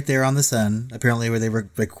still right there on the Seine, apparently, where they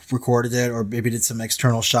recorded it or maybe did some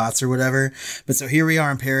external shots or whatever. But so here we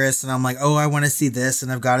are in Paris, and I'm like, oh, I want to see this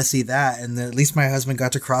and I've got to see that. And at least my husband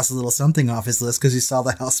got to cross a little something off his list because he saw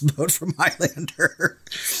the houseboat from Highlander.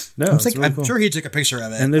 No, I'm cool. Sure he took a picture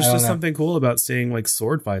of it. And there's just something cool about seeing like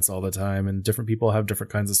sword fights all the time, and different people have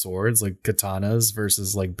different kinds of swords, like katanas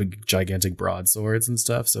versus like big gigantic broadswords and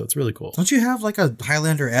stuff. So it's really cool. Don't you have like a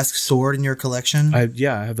Highlander-esque sword in your collection?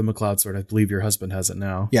 I have the McLeod sword. I believe your husband has it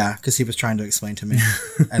now. Yeah, because he was trying to explain to me,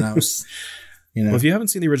 and I was, Well, if you haven't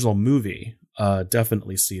seen the original movie,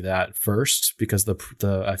 definitely see that first, because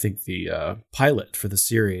I think the pilot for the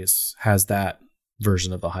series has that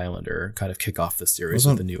version of the Highlander kind of kick off the series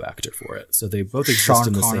with a new actor for it. So they both exist Sean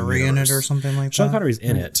in the Connery same universe. in it or something like Sean that? Connery's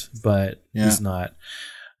in it, but he's not.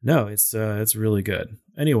 No, it's really good.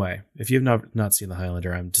 Anyway, if you've not seen The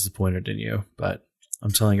Highlander, I'm disappointed in you, but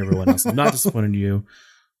I'm telling everyone else I'm not disappointed in you.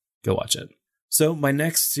 Go watch it. So my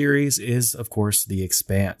next series is, of course, The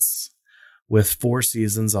Expanse, with 4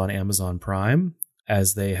 seasons on Amazon Prime,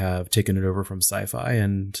 as they have taken it over from Sci-Fi,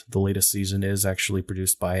 and the latest season is actually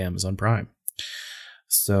produced by Amazon Prime.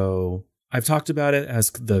 So I've talked about it as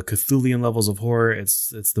the Cthulhian levels of horror. It's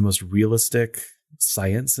the most realistic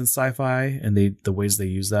science in sci-fi, and the ways they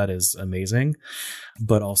use that is amazing.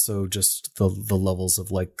 But also just the levels of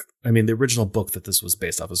the original book that this was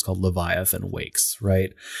based off is called Leviathan Wakes,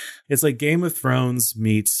 right? It's like Game of Thrones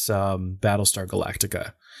meets Battlestar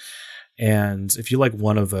Galactica. And if you like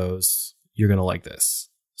one of those, you're going to like this.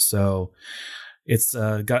 So it's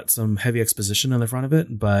got some heavy exposition on the front of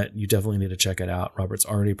it, but you definitely need to check it out. Robert's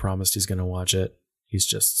already promised he's going to watch it. He's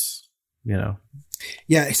just,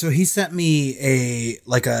 Yeah, so he sent me a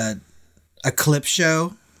clip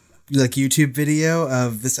show, like YouTube video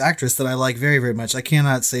of this actress that I like very, very much. I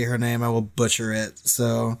cannot say her name. I will butcher it.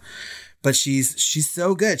 So, but she's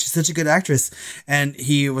so good. She's such a good actress. And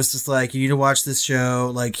he was just like, you need to watch this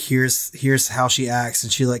show. Like, here's how she acts.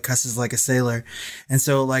 And she like cusses like a sailor. And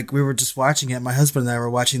so like we were just watching it. My husband and I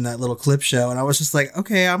were watching that little clip show. And I was just like,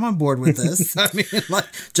 okay, I'm on board with this. I mean, like,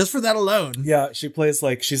 just for that alone. Yeah. She plays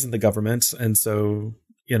like she's in the government. And so,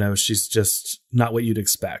 she's just not what you'd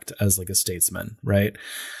expect as like a statesman, right?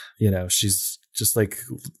 She's just like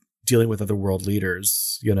dealing with other world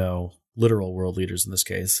leaders, literal world leaders in this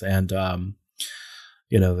case. And,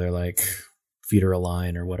 they're like, feed her a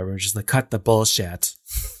line or whatever. Just like, cut the bullshit.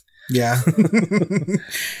 Yeah.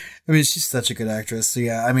 I mean, she's such a good actress. So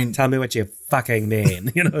yeah, I mean, tell me what you fucking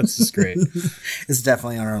mean. It's just great. It's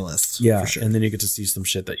definitely on our list. Yeah. For sure. And then you get to see some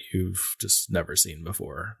shit that you've just never seen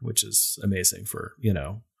before, which is amazing for,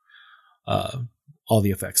 all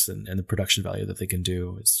the effects and the production value that they can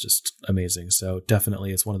do. It's just amazing. So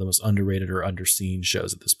definitely it's one of the most underrated or underseen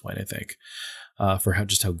shows at this point, I think, for how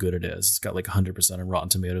good it is. It's got like 100% on Rotten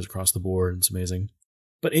Tomatoes across the board. It's amazing.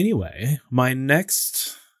 But anyway, my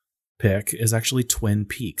next pick is actually Twin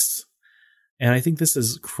Peaks. And I think this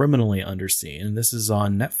is criminally underseen. This is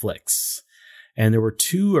on Netflix. And there were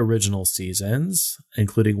 2 original seasons,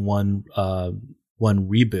 including one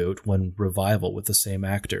reboot, one revival with the same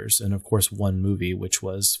actors, and of course one movie, which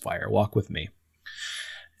was Fire Walk with Me.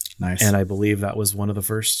 Nice. And I believe that was one of the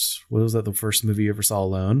first, the first movie you ever saw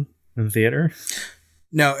alone in the theater?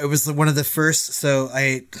 No, it was one of the first. So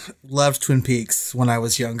I loved Twin Peaks when I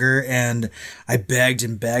was younger, and I begged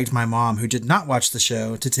and begged my mom, who did not watch the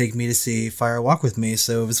show, to take me to see Fire Walk with Me.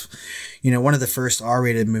 So it was, one of the first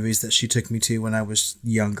R-rated movies that she took me to when I was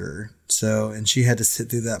younger. So, and she had to sit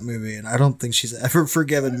through that movie, and I don't think she's ever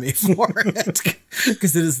forgiven me for it,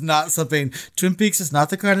 because it is not something. Twin Peaks is not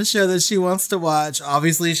the kind of show that she wants to watch.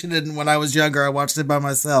 Obviously, she didn't when I was younger. I watched it by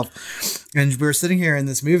myself, and we were sitting here in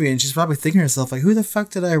this movie, and she's probably thinking to herself, like, who the fuck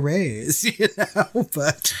did I raise?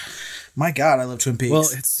 But my God, I love Twin Peaks. Well,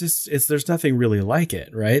 there's nothing really like it,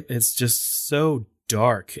 right? It's just so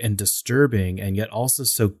dark and disturbing, and yet also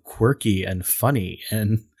so quirky and funny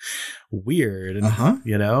and weird, and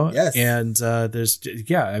Yes. And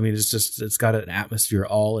it's got an atmosphere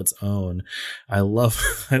all its own. I love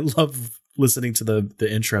listening to the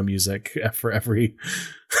intro music for every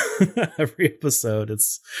episode.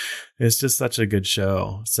 It's just such a good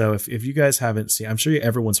show. So if you guys haven't seen, I'm sure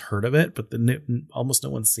everyone's heard of it, but almost no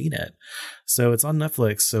one's seen it. So it's on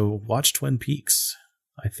Netflix. So watch Twin Peaks.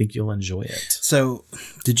 I think you'll enjoy it. So,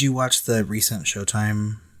 did you watch the recent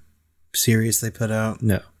Showtime series they put out?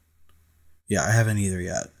 No. Yeah, I haven't either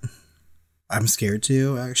yet. I'm scared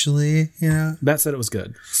to, actually, Matt said it was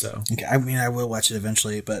good, so. Okay, I mean, I will watch it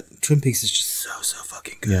eventually, but Twin Peaks is just so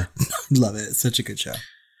fucking good. Yeah. Love it. It's such a good show.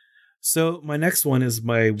 So, my next one is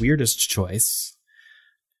my weirdest choice,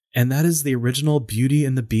 and that is the original Beauty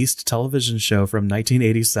and the Beast television show from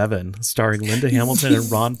 1987, starring Linda Hamilton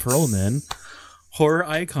and Ron Perlman. Horror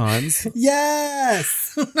icons.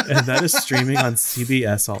 Yes! And that is streaming on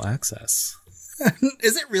CBS All Access.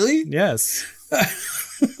 Is it really? Yes.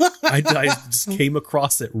 I just came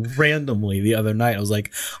across it randomly the other night. I was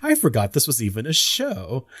like, I forgot this was even a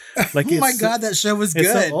show. Like, oh my God, that show was good.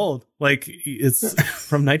 It's so old. Like, it's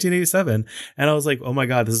from 1987. And I was like, oh my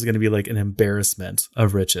God, this is going to be like an embarrassment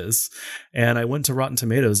of riches. And I went to Rotten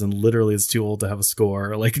Tomatoes, and literally it's too old to have a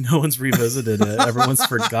score. Like, no one's revisited it. Everyone's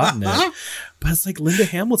forgotten it. But it's like Linda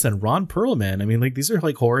Hamilton, Ron Perlman. I mean, like, these are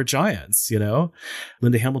like horror giants,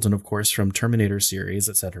 Linda Hamilton, of course, from Terminator series,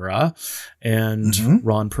 etc. And and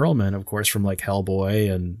Ron Perlman, of course, from like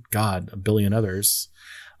Hellboy and God, a billion others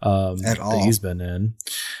that he's been in.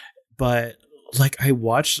 But like I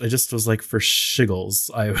just was like, for shiggles,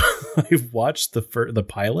 I watched the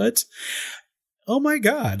pilot. Oh my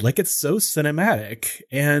God, like it's so cinematic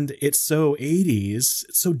and it's so 80s,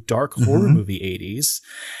 it's so dark horror movie 80s.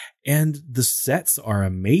 And the sets are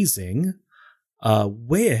amazing,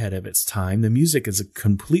 way ahead of its time. The music is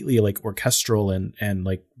completely like orchestral and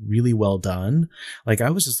like really well done. Like I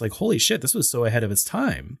was just like, holy shit, this was so ahead of its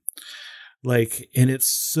time. Like, and it's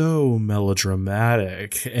so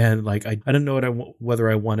melodramatic, and like I don't know whether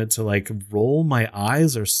I wanted to like roll my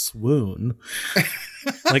eyes or swoon.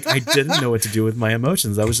 Like I didn't know what to do with my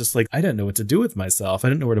emotions. I was just like, I didn't know what to do with myself. I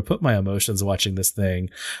didn't know where to put my emotions watching this thing.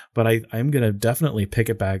 But I'm going to definitely pick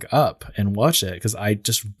it back up and watch it, because I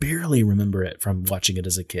just barely remember it from watching it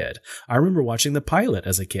as a kid. I remember watching the pilot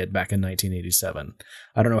as a kid back in 1987.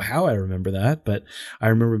 I don't know how I remember that, but I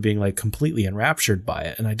remember being like completely enraptured by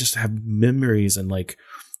it. And I just have memories and like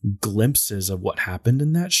glimpses of what happened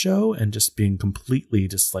in that show and just being completely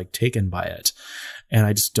just like taken by it. And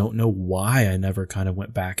I just don't know why I never kind of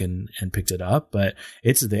went back and picked it up, but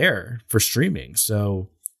it's there for streaming. So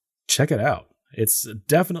check it out. It's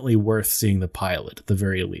definitely worth seeing the pilot at the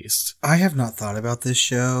very least. I have not thought about this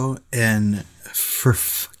show in for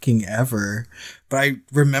fucking ever, but I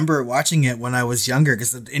remember watching it when I was younger,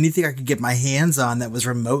 because anything I could get my hands on that was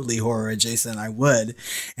remotely horror adjacent, I would.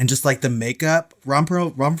 And just like the makeup, Ron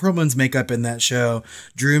Perlman's makeup in that show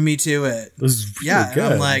drew me to it. It was really good.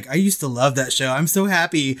 And I'm like, I used to love that show. I'm so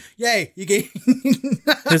happy. Yay, you gave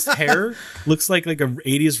his hair looks like a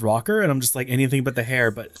 80s rocker, and I'm just like, anything but the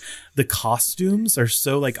hair. But the costumes are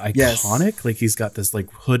so like iconic. Yes. Like he's got this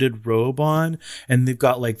like hooded robe on, and they've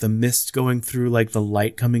got like the mist going through like the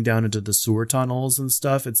light coming down into the sewer tunnels and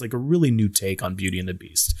stuff. It's like a really new take on Beauty and the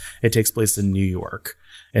Beast. It takes place in New York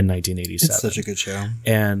in 1987. It's such a good show.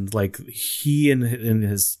 And like he and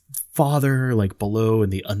his father, like below in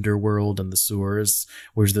the underworld and the sewers,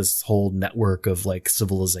 where this whole network of like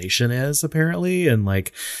civilization is apparently. And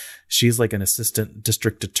like she's like an assistant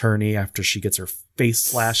district attorney after she gets her face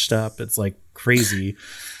slashed up. It's like crazy.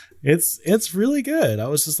 It's really good. I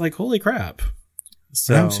was just like, holy crap.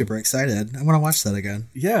 So I'm super excited. I want to watch that again.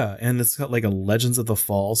 Yeah, and it's got like a Legends of the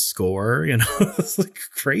Fall score, you know. It's like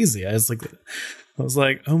crazy. I was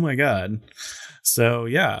like, oh my God. So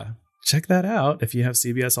yeah, check that out if you have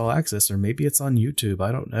CBS All Access, or maybe it's on YouTube.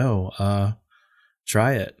 I don't know.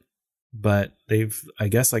 Try it. But I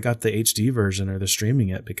guess I got the HD version, or they're streaming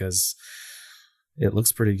it, because it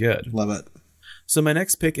looks pretty good. Love it. So my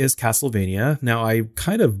next pick is Castlevania. Now, I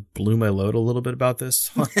kind of blew my load a little bit about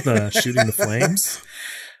this on Shooting the Flames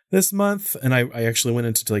this month. And I actually went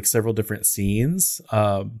into like several different scenes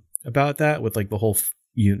about that, with like the whole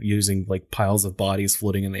using like piles of bodies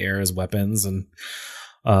floating in the air as weapons, and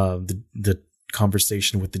the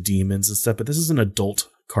conversation with the demons and stuff. But this is an adult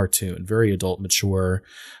cartoon, very adult, mature,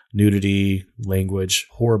 nudity, language,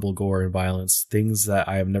 horrible gore and violence, things that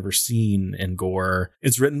I have never seen in gore.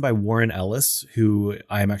 It's written by Warren Ellis, who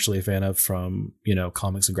I am actually a fan of from,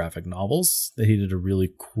 comics and graphic novels. That he did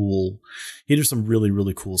some really,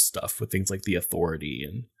 really cool stuff with things like The Authority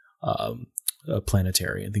and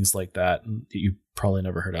Planetary and things like that you probably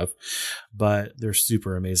never heard of, but they're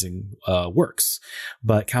super amazing works.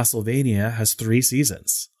 But Castlevania has 3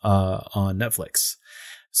 seasons on Netflix.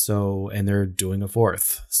 So, and they're doing a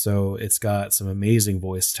 4th. So it's got some amazing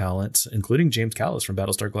voice talent, including James Callis from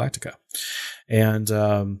Battlestar Galactica, and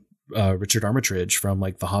Richard Armitage from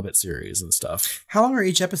like the Hobbit series and stuff. How long are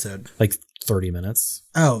each episode? Like 30 minutes.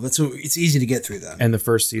 Oh, it's easy to get through then. And the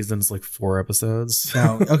first season's like 4 episodes.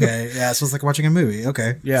 Oh, okay. Yeah, so it's like watching a movie.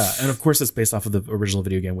 Okay. Yeah, and of course it's based off of the original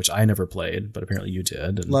video game, which I never played, but apparently you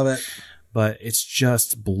did. And love it. But it's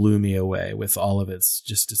just blew me away with all of it's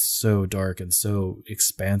so dark and so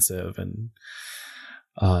expansive and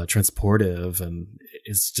transportive, and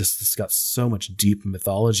it's got so much deep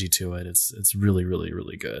mythology to it. It's really, really,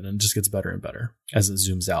 really good, and it just gets better and better as it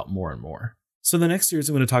zooms out more and more. So the next series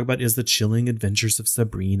I'm going to talk about is The Chilling Adventures of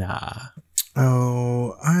Sabrina.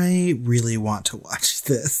 Oh, I really want to watch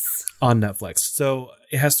this. On Netflix. So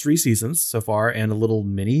it has 3 seasons so far, and a little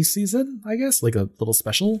mini season, I guess, like a little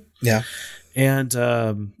special. Yeah.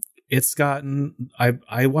 And it's gotten,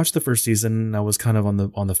 I watched the first season and I was kind of on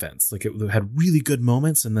the fence. Like it had really good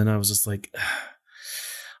moments, and then I was just like,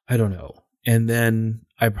 I don't know. And then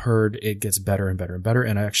I've heard it gets better and better and better.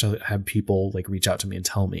 And I actually have people like reach out to me and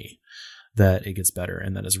tell me that it gets better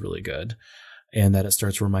and that is really good, and that it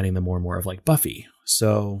starts reminding them more and more of like Buffy.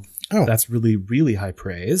 So that's really, really high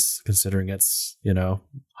praise, considering it's,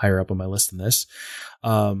 higher up on my list than this.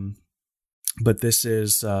 But this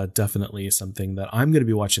is definitely something that I'm going to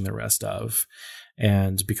be watching the rest of.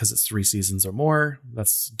 And because it's 3 seasons or more,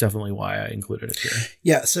 that's definitely why I included it here.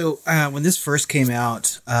 Yeah. So when this first came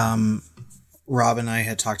out, Rob and I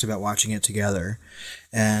had talked about watching it together,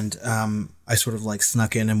 and I sort of like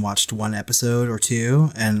snuck in and watched 1 episode or 2,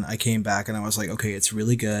 and I came back and I was like, okay, it's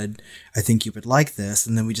really good. I think you would like this.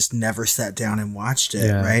 And then we just never sat down and watched it.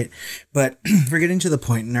 Yeah. Right. But we're getting to the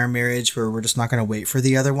point in our marriage where we're just not going to wait for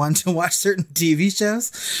the other one to watch certain TV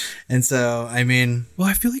shows. And so, I mean, well,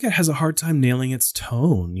 I feel like it has a hard time nailing its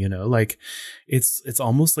tone, you know, like it's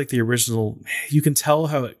almost like the original. You can tell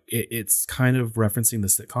how it's kind of referencing the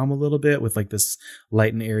sitcom a little bit with like this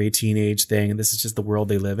light and airy teenage thing. And this is just the world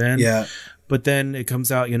they live in. Yeah. But then it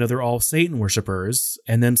comes out, you know, they're all Satan worshipers.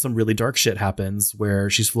 And then some really dark shit happens where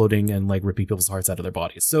she's floating and like ripping people's hearts out of their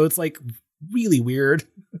bodies. So it's like really weird.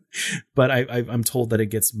 But I'm told that it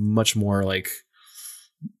gets much more like,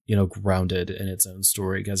 you know, grounded in its own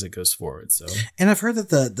story as it goes forward. So, and I've heard that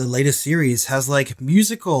the latest series has like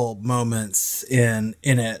musical moments in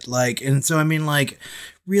it. Like, and so, I mean, like,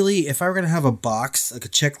 really, if I were going to have a box, like a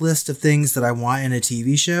checklist of things that I want in a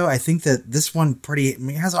TV show, I think that this one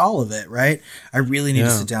has all of it, right? I really need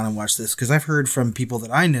to sit down and watch this, because I've heard from people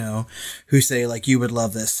that I know who say, like, you would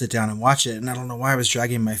love this, sit down and watch it. And I don't know why I was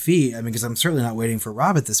dragging my feet. I mean, because I'm certainly not waiting for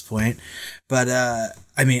Rob at this point. But,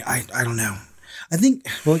 I mean, I don't know. I think,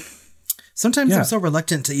 well, sometimes I'm so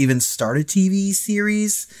reluctant to even start a TV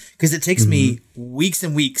series because it takes me weeks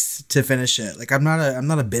and weeks to finish it. Like, I'm not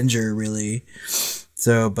a binger really.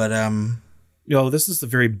 So, but, you know, this is a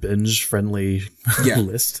very binge friendly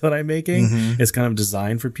list that I'm making. It's kind of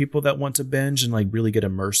designed for people that want to binge and like really get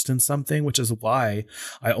immersed in something, which is why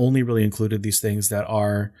I only really included these things that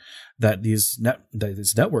these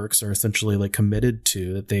networks are essentially like committed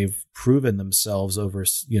to, that they've proven themselves over,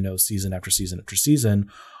 you know, season after season after season,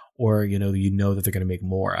 or, you know that they're going to make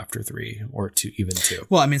more after 3 or 2, even 2.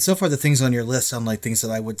 Well, I mean, so far the things on your list sound like things that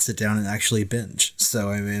I would sit down and actually binge. So,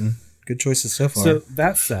 I mean, good choices so far. So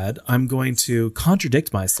that said, I'm going to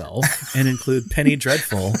contradict myself and include Penny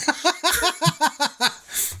Dreadful,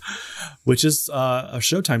 which is a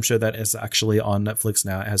Showtime show that is actually on Netflix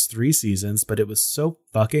now. It has 3 seasons, but it was so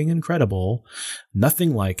fucking incredible.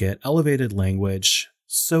 Nothing like it. Elevated language.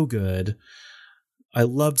 So good. I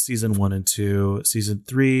loved season 1 and 2. Season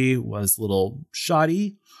 3 was a little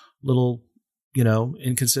shoddy, little, you know,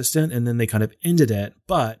 inconsistent. And then they kind of ended it.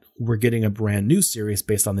 But we're getting a brand new series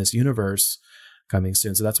based on this universe coming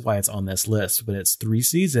soon. So that's why it's on this list. But it's 3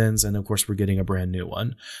 seasons. And of course, we're getting a brand new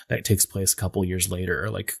one that takes place a couple years later,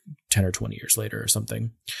 like 10 or 20 years later or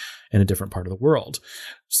something, in a different part of the world.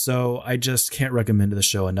 So I just can't recommend the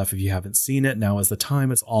show enough if you haven't seen it. Now is the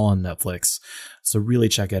time. It's all on Netflix. So really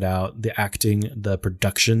check it out. The acting, the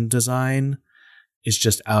production design is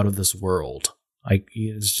just out of this world.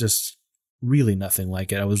 It's just really nothing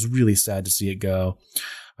like it. I was really sad to see it go.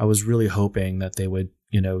 I was really hoping that they would,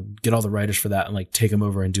 you know, get all the writers for that and like take them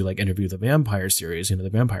over and do like Interview with the Vampire series, you know, the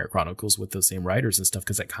Vampire Chronicles with those same writers and stuff,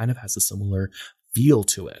 because it kind of has a similar feel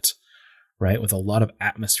to it, right? With a lot of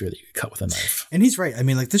atmosphere that you could cut with a knife. And he's right. I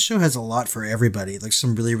mean, like, this show has a lot for everybody. Like,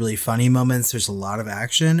 some really, really funny moments. There's a lot of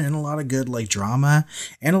action and a lot of good like drama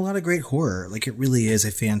and a lot of great horror. Like, it really is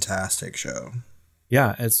a fantastic show.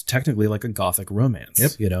 Yeah, it's technically like a gothic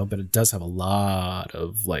romance, you know, but it does have a lot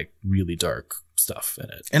of like really dark stuff in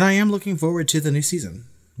it. And I am looking forward to the new season,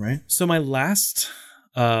 right? So my last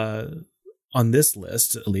on this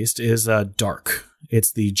list, at least, is Dark.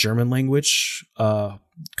 It's the German language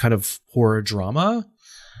kind of horror drama,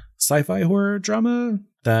 sci-fi horror drama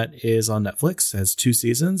that is on Netflix. It has 2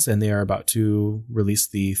 seasons, and they are about to release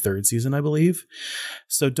the 3rd season, I believe.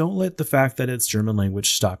 So don't let the fact that it's German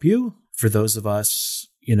language stop you. For those of us,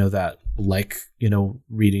 you know, that like, you know,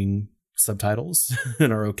 reading subtitles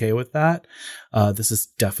and are okay with that, this is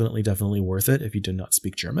definitely worth it if you do not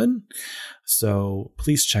speak German. So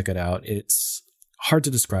please check it out. It's hard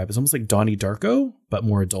to describe. It's almost like Donnie Darko, but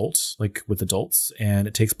more adults, like with adults. And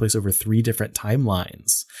it takes place over 3 different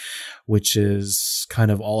timelines, which is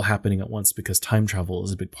kind of all happening at once because time travel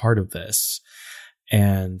is a big part of this.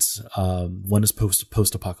 And one is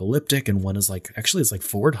post-apocalyptic, and one is like, actually it's like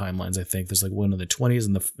 4 timelines. I think there's like one in the 20s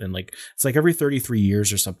and like it's like every 33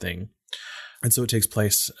 years or something. And so it takes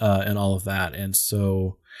place in all of that. And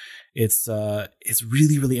so it's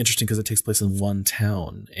really, really interesting because it takes place in one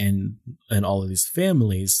town and all of these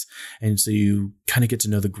families. And so you kind of get to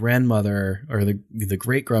know the grandmother or the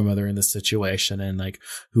great grandmother in this situation and like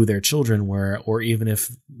who their children were, or even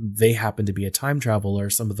if they happen to be a time traveler,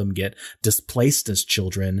 some of them get displaced as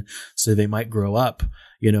children. So they might grow up,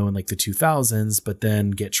 in like the 2000s, but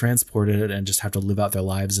then get transported and just have to live out their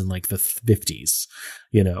lives in like the 50s,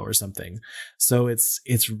 or something. So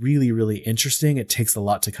it's really, really interesting. It takes a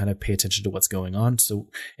lot to kind of pay attention to what's going on. So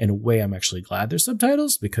in a way, I'm actually glad there's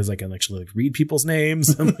subtitles because I can actually like read people's names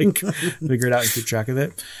and like figure it out and keep track of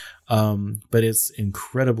it. But it's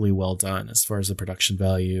incredibly well done as far as the production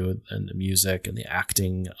value and the music and the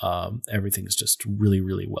acting. Everything's just really,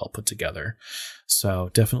 really well put together. So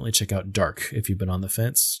definitely check out Dark. If you've been on the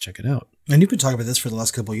fence, check it out. And you've been talking about this for the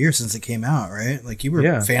last couple of years since it came out, right? Like you were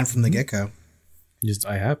a fan from the get-go.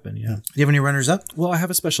 I have been, yeah. Do you have any runners up? Well, I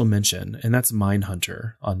have a special mention, and that's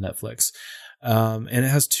Mindhunter on Netflix. And it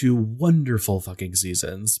has 2 wonderful fucking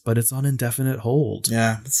seasons, but it's on indefinite hold.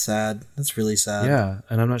 Yeah, it's sad. That's really sad. Yeah,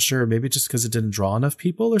 and I'm not sure, maybe just because it didn't draw enough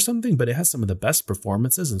people or something, but it has some of the best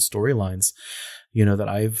performances and storylines, that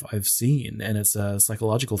I've seen. And it's a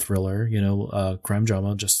psychological thriller, crime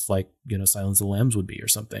drama, just like, Silence of the Lambs would be or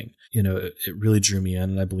something. It really drew me in,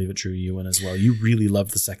 and I believe it drew you in as well. You really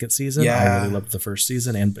loved the second season. Yeah. I really loved the first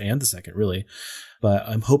season and the second, really. But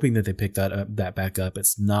I'm hoping that they pick that back up.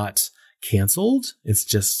 It's not canceled. It's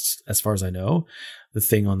just, as far as I know, the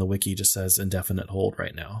thing on the wiki just says indefinite hold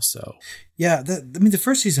right now. So yeah, the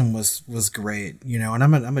first season was great, and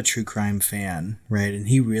I'm a true crime fan, right? And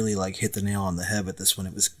he really like hit the nail on the head with this one.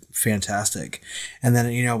 It was fantastic. And then,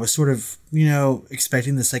 I was sort of,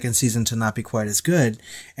 expecting the second season to not be quite as good.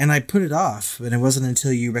 And I put it off. And it wasn't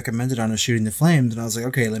until you recommended on a Shooting the Flames. And I was like,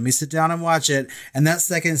 okay, let me sit down and watch it. And that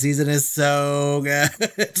second season is so good.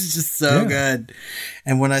 It's just so good.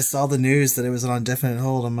 And when I saw the news that it was on indefinite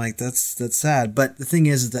hold, I'm like, that's sad. But the thing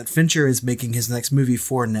is that Fincher is making his next movie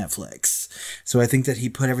for Netflix. So I think that he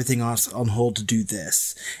put everything on hold to do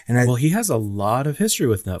this. And well, he has a lot of history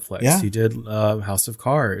with Netflix. Yeah. He did House of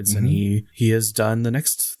Cards, and he has done the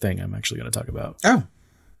next thing I'm actually going to talk about. Oh,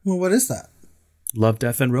 well, what is that? Love,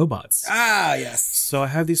 Death, and Robots. Ah, yes. So I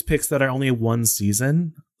have these picks that are only 1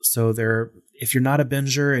 season. So if you're not a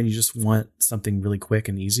binger and you just want something really quick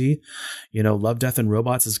and easy, Love, Death, and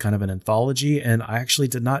Robots is kind of an anthology. And I actually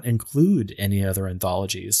did not include any other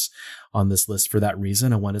anthologies on this list for that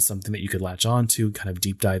reason. I wanted something that you could latch on to, kind of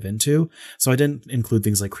deep dive into. So I didn't include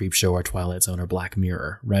things like Creepshow or Twilight Zone or Black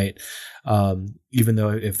Mirror, right? Even though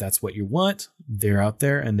if that's what you want, they're out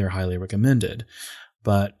there and they're highly recommended.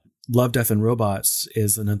 But Love, Death, and Robots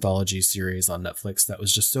is an anthology series on Netflix that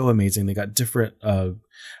was just so amazing. They got different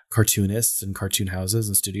cartoonists and cartoon houses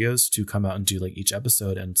and studios to come out and do like each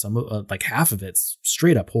episode, and some like half of it's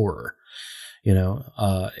straight up horror,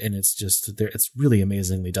 and it's just it's really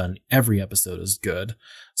amazingly done. Every episode is good,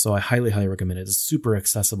 so I highly recommend it. It's super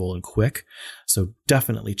accessible and quick, so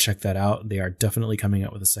definitely check that out. They are definitely coming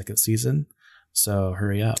out with a second season. So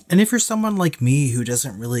hurry up. And if you're someone like me who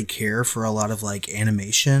doesn't really care for a lot of like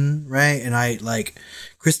animation, right? And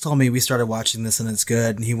Chris told me we started watching this and it's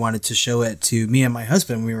good, and he wanted to show it to me and my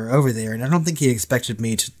husband when we were over there. And I don't think he expected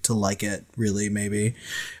me to like it, really, maybe.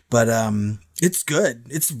 But it's good.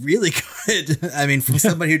 It's really good. I mean, from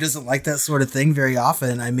somebody who doesn't like that sort of thing very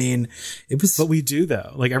often, I mean, it was... But we do,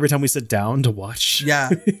 though. Like, every time we sit down to watch...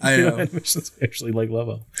 Yeah, I know. Animations, we actually love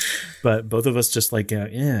them. But both of us just like,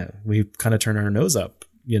 we kind of turn our nose up.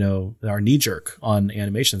 Our knee jerk on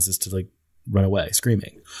animations is to like run away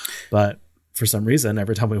screaming. But for some reason,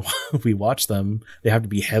 every time we watch them, they have to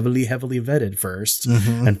be heavily vetted first.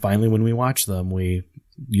 Mm-hmm. And finally, when we watch them, we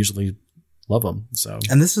usually... love them. So,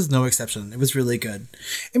 and this is no exception. It was really good.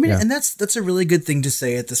 I mean, and that's a really good thing to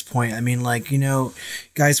say at this point. I mean, like,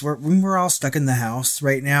 guys, we're all stuck in the house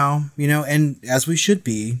right now, and as we should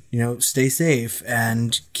be, stay safe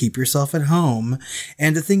and keep yourself at home.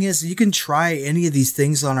 And the thing is, you can try any of these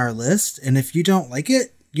things on our list, and if you don't like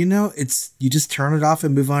it, you just turn it off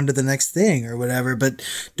and move on to the next thing or whatever. But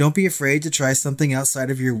don't be afraid to try something outside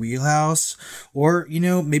of your wheelhouse, or,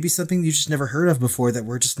 maybe something you just never heard of before that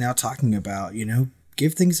we're just now talking about.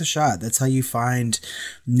 Give things a shot. That's how you find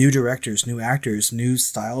new directors, new actors, new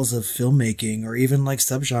styles of filmmaking, or even like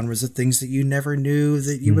subgenres of things that you never knew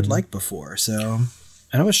that you would like before. So...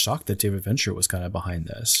 And I was shocked that David Fincher was kind of behind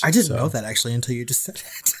this. I didn't know that actually until you just said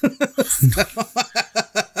it.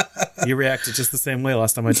 You reacted just the same way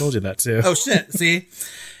last time I told you that too. Oh shit, see?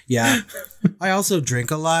 Yeah. I also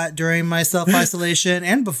drink a lot during my self-isolation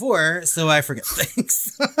and before, so I forget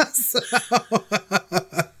things.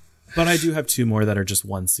 But I do have 2 more that are just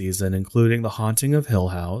 1 season, including The Haunting of Hill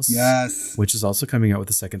House. Yes. Which is also coming out with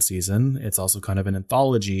the second season. It's also kind of an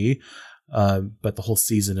anthology. But the whole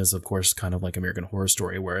season is, of course, kind of like American Horror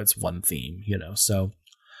Story, where it's one theme, So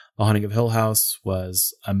The Haunting of Hill House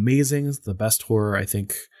was amazing. It's the best horror, I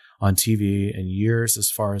think, on TV in years,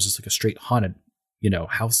 as far as just like a straight haunted,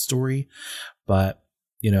 house story. But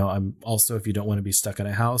I'm also, if you don't want to be stuck in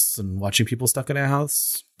a house and watching people stuck in a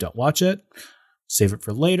house, don't watch it. Save it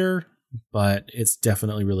for later. But it's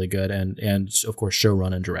definitely really good, and of course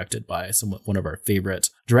showrun and directed by one of our favorite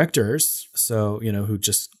directors. So who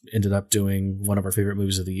just ended up doing one of our favorite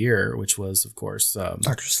movies of the year, which was of course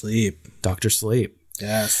Dr. Sleep. Dr. Sleep.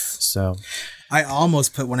 Yes. So I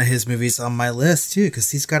almost put one of his movies on my list too, because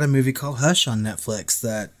he's got a movie called Hush on Netflix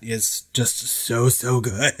that is just so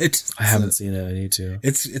good. I haven't seen it. I need to.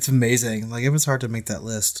 It's amazing. Like, it was hard to make that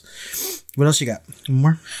list. What else you got?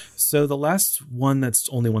 More? So the last one that's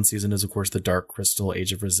only one season is of course The Dark Crystal: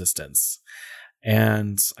 Age of Resistance.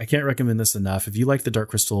 And I can't recommend this enough. If you like the Dark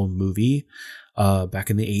Crystal movie back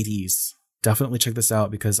in the 80s, definitely check this out,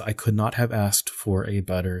 because I could not have asked for a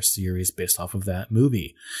better series based off of that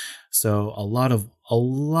movie. So a lot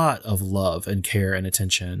of love and care and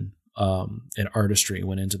attention and artistry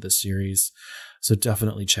went into this series. So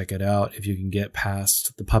definitely check it out. If you can get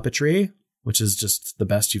past the puppetry, which is just the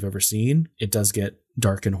best you've ever seen. It does get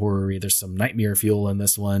dark and horror-y. There's some nightmare fuel in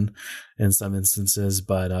this one in some instances,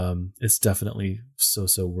 but it's definitely so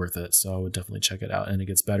worth it. So I would definitely check it out, and it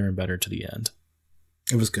gets better and better to the end.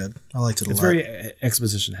 It was good. I liked it a lot. It's very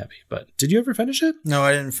exposition heavy, but did you ever finish it? No,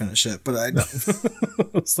 I didn't finish it, but I...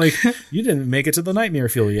 It's like, you didn't make it to the nightmare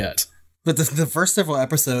fuel yet. But the first several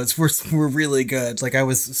episodes were really good. Like, I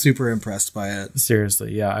was super impressed by it.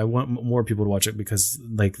 Seriously, yeah. I want more people to watch it, because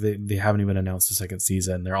like they haven't even announced a second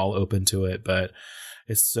season. They're all open to it, but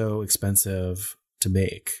it's so expensive to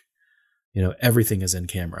make. Everything is in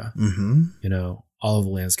camera. Mm-hmm. All of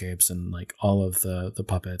the landscapes and like all of the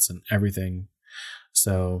puppets and everything.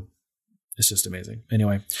 So it's just amazing.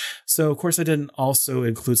 Anyway, so of course I didn't also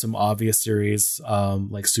include some obvious series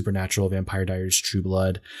like Supernatural, Vampire Diaries, True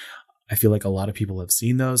Blood. I feel like a lot of people have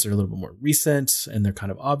seen those. They're a little bit more recent and they're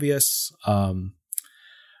kind of obvious.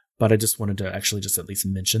 But I just wanted to actually just at least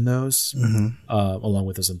mention those, along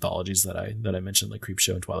with those anthologies that I mentioned, like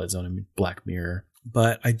Creepshow and Twilight Zone and Black Mirror.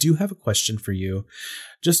 But I do have a question for you,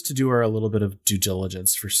 just to do a little bit of due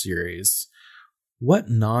diligence for series. What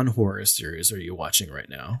non-horror series are you watching right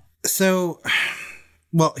now? So,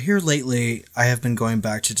 well, here lately, I have been going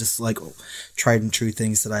back to just like tried and true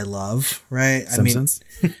things that I love, right? Simpsons?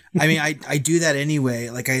 I do that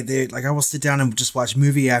anyway. Like I will sit down and just watch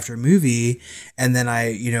movie after movie, and then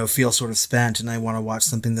I, feel sort of spent, and I want to watch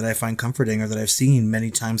something that I find comforting or that I've seen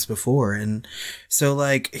many times before. And so,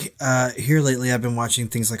 like here lately, I've been watching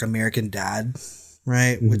things like American Dad,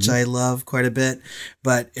 right, which I love quite a bit.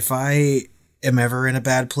 But if I am ever in a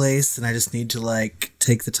bad place and I just need to like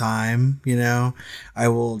take the time, I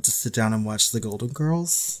will just sit down and watch The Golden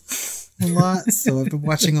Girls a lot. So I've been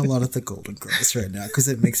watching a lot of The Golden Girls right now because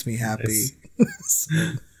it makes me happy.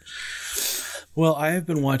 So. Well, I have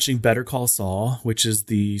been watching Better Call Saul, which is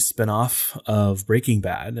the spinoff of Breaking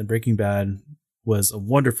Bad, and Breaking Bad was a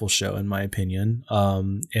wonderful show in my opinion.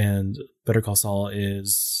 And Better Call Saul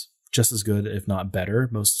is just as good, if not better.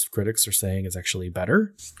 Most critics are saying it's actually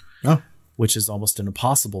better. Oh. Which is almost an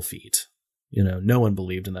impossible feat. No one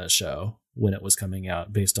believed in that show when it was coming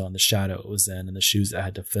out based on the shadow it was in and the shoes it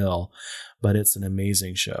had to fill. But it's an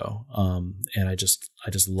amazing show. And I just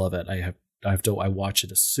love it. I watch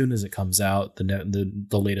it as soon as it comes out. The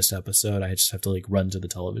latest episode, I just have to like run to the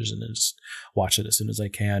television and just watch it as soon as I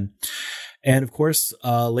can. And of course,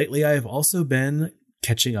 lately I've also been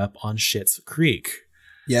catching up on Schitt's Creek.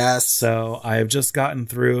 Yes. So I've just gotten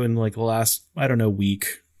through in like the last, week,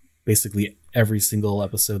 basically every single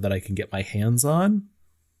episode that I can get my hands on.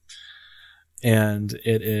 And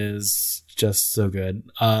it is just so good.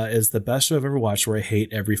 It's the best show I've ever watched where I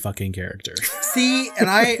hate every fucking character. See,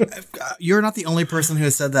 and you're not the only person who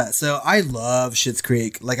has said that. So I love Schitt's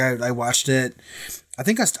Creek. Like I watched it. I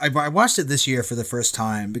think I watched it this year for the first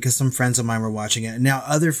time because some friends of mine were watching it, and now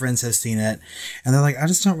other friends have seen it, and they're like, I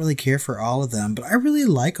just don't really care for all of them, but I really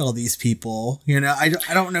like all these people. I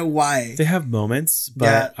don't know why. They have moments,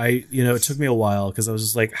 but yeah. It took me a while because I was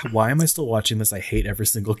just like, why am I still watching this? I hate every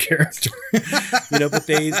single character. But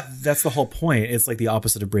that's the whole point. It's like the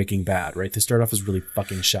opposite of Breaking Bad, right? They start off as really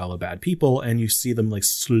fucking shallow bad people, and you see them like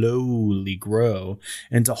slowly grow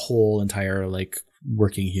into whole entire like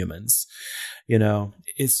working humans.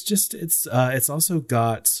 It's also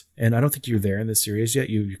got, and I don't think you're there in the series yet.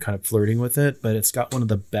 You're kind of flirting with it, but it's got one of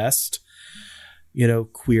the best,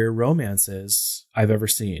 queer romances I've ever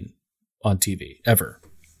seen on TV ever,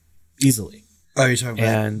 easily. Oh, you're talking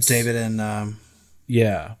about David and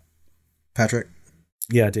Patrick.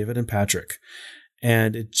 Yeah, David and Patrick,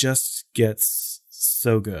 and it just gets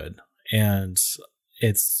so good, and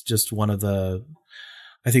it's just one of the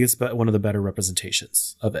I think it's one of the better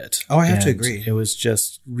representations of it. Oh, I have to agree. It was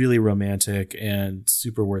just really romantic and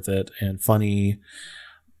super worth it and funny,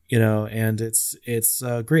 and it's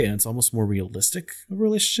great. And it's almost more realistic of a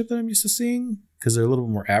relationship that I'm used to seeing because they're a little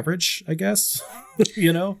more average, I guess,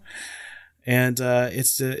 And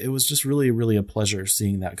it was just really, really a pleasure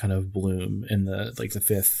seeing that kind of bloom in the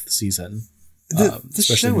fifth season.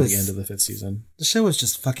 Especially near the end of the fifth season. The show was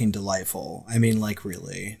just fucking delightful. I mean,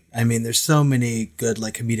 really. I mean, there's so many good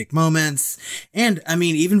comedic moments, and I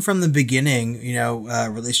mean, even from the beginning,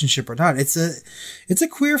 relationship or not, it's a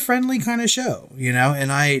queer friendly kind of show, and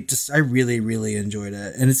I really, really enjoyed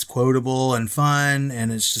it, and it's quotable and fun,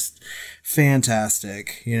 and it's just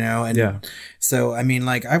fantastic, and yeah. So I mean,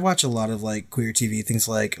 I watch a lot of queer TV, things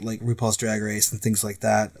like RuPaul's Drag Race and things like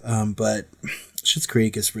that, but Schitt's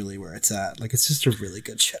Creek is really where it's at. It's just a really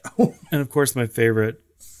good show. And of course, my favorite,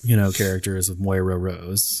 character is of Moira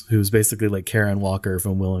Rose, who's basically Karen Walker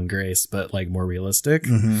from Will and Grace, but more realistic,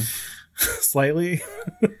 slightly.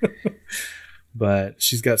 But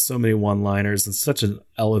she's got so many one-liners and such an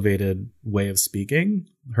elevated way of speaking.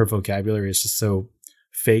 Her vocabulary is just so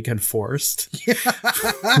fake and forced. Yeah.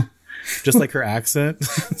 Just like her accent,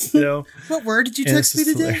 What word did you text me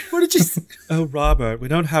today? What did you say? Oh, Robert, we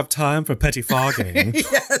don't have time for pettifogging.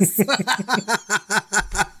 Yes.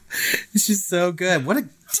 She's so good. What a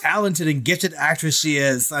talented and gifted actress she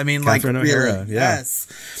is. I mean, Catherine O'Hara, really, yes.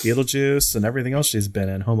 Beetlejuice and everything else she's been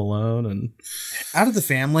in, Home Alone and Out of the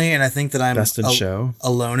Family. And I think that I'm Best in Show.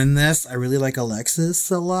 Alone in this. I really like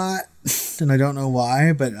Alexis a lot. And I don't know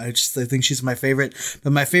why, but I think she's my favorite.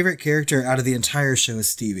 But my favorite character out of the entire show is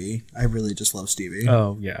Stevie. I really just love Stevie.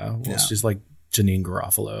 Oh, yeah. Well, she's like Janine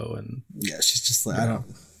Garofalo. And yeah, she's just I don't...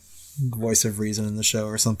 voice of reason in the show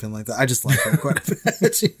or something like that. I just like her quite a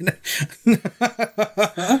bit.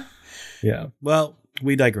 Yeah. Well,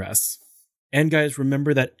 we digress. And guys,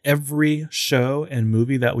 remember that every show and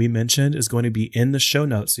movie that we mentioned is going to be in the show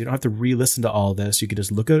notes. So you don't have to re-listen to all this. You can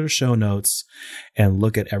just look at our show notes and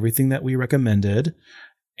look at everything that we recommended.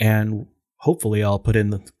 And hopefully I'll put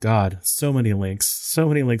in so many links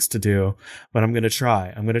to do, but I'm going to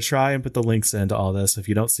try. I'm going to try and put the links into all this. If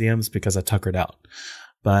you don't see them, it's because I tuckered out.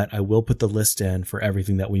 But I will put the list in for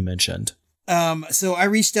everything that we mentioned. So I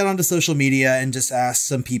reached out onto social media and just asked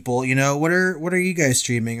some people, what are you guys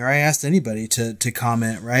streaming? Or I asked anybody to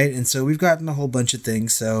comment, right? And so we've gotten a whole bunch of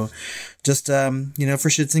things. So just, for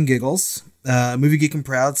shits and giggles, Movie Geek and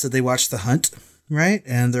Proud said they watched The Hunt, right?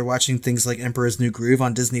 And they're watching things like Emperor's New Groove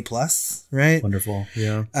on Disney Plus, right? Wonderful,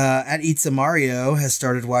 yeah. At Eats a Mario has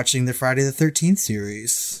started watching the Friday the 13th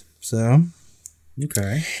series. So...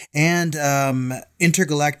 okay. And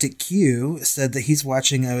Intergalactic Q said that he's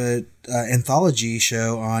watching a anthology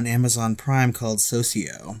show on Amazon Prime called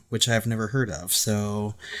Socio, which I've never heard of.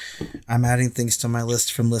 So I'm adding things to my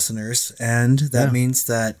list from listeners. And that means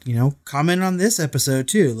that, comment on this episode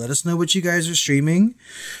too. Let us know what you guys are streaming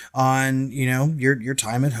on, your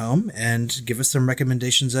time at home, and give us some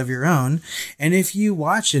recommendations of your own. And if you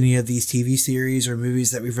watch any of these TV series or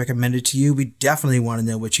movies that we've recommended to you, we definitely want to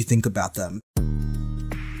know what you think about them.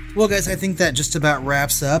 Well, guys, I think that just about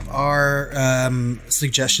wraps up our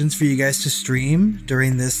suggestions for you guys to stream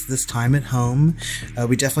during this time at home.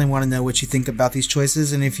 We definitely want to know what you think about these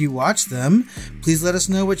choices, and if you watch them, please let us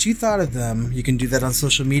know what you thought of them. You can do that on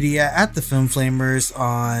social media at The Film Flamers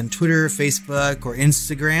on Twitter, Facebook, or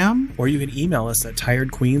Instagram. Or you can email us at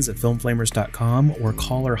tiredqueens@filmflamers.com or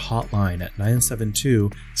call our hotline at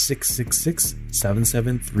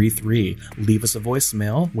 972-666-7733. Leave us a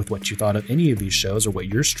voicemail with what you thought of any of these shows or what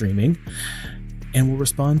you're streaming, and we'll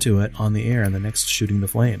respond to it on the air in the next Shooting the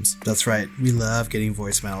Flames. That's right. We love getting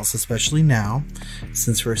voicemails, especially now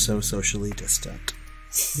since we're so socially distant.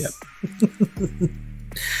 Yep.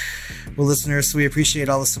 Well, listeners, we appreciate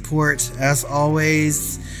all the support. As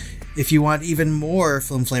always, if you want even more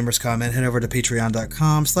Film Flamers content, head over to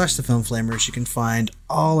patreon.com/thefilmflamers. You can find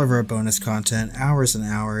all of our bonus content, hours and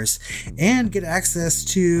hours, and get access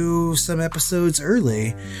to some episodes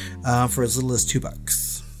early for as little as $2.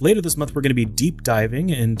 Later this month, we're going to be deep diving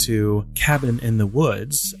into Cabin in the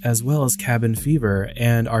Woods, as well as Cabin Fever,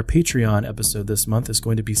 and our Patreon episode this month is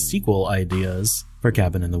going to be sequel ideas for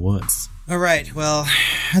Cabin in the Woods. All right, well,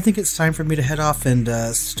 I think it's time for me to head off and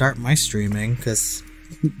start my streaming, because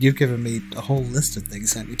you've given me a whole list of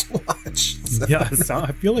things I need to watch. So. Yeah,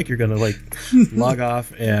 I feel like you're going to log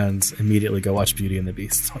off and immediately go watch Beauty and the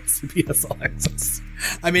Beast on CBS All Access.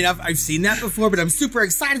 I mean, I've seen that before, but I'm super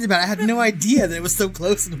excited about it. I had no idea that it was so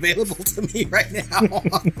close and available to me right now.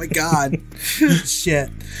 Oh my God. Shit.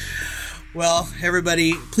 Well,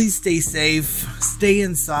 everybody, please stay safe. Stay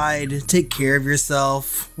inside. Take care of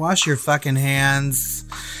yourself. Wash your fucking hands.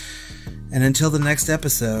 And until the next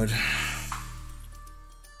episode,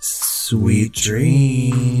 sweet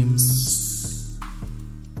dreams.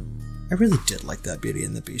 I really did like that Beauty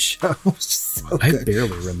and the Beast show. So I good.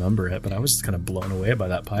 barely remember it, but I was just kind of blown away by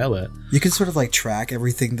that pilot. You can sort of like track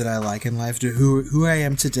everything that I like in life to who I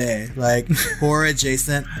am today. Like horror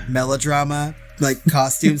adjacent, melodrama, like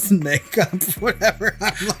costumes and makeup, whatever.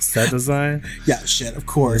 I'm like, Set design? yeah, shit, of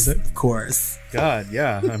course. Of course. God,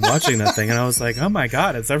 yeah. I'm watching that thing and I was like, oh my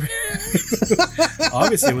God, it's every.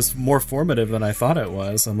 Obviously, it was more formative than I thought it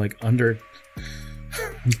was. I'm like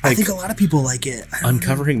I think a lot of people like it.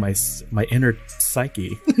 Uncovering my inner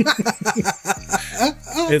psyche.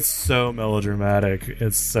 It's so melodramatic.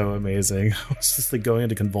 It's so amazing. I was just like going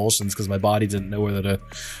into convulsions because my body didn't know whether to,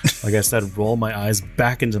 like I said, roll my eyes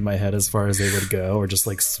back into my head as far as they would go, or just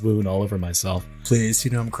like swoon all over myself. Please,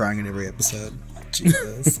 you know I'm crying in every episode.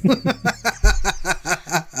 Jesus.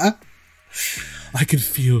 I can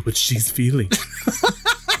feel what she's feeling.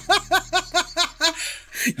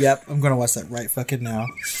 Yep, I'm gonna watch that right fucking now.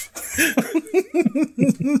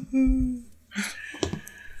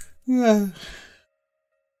 Yeah.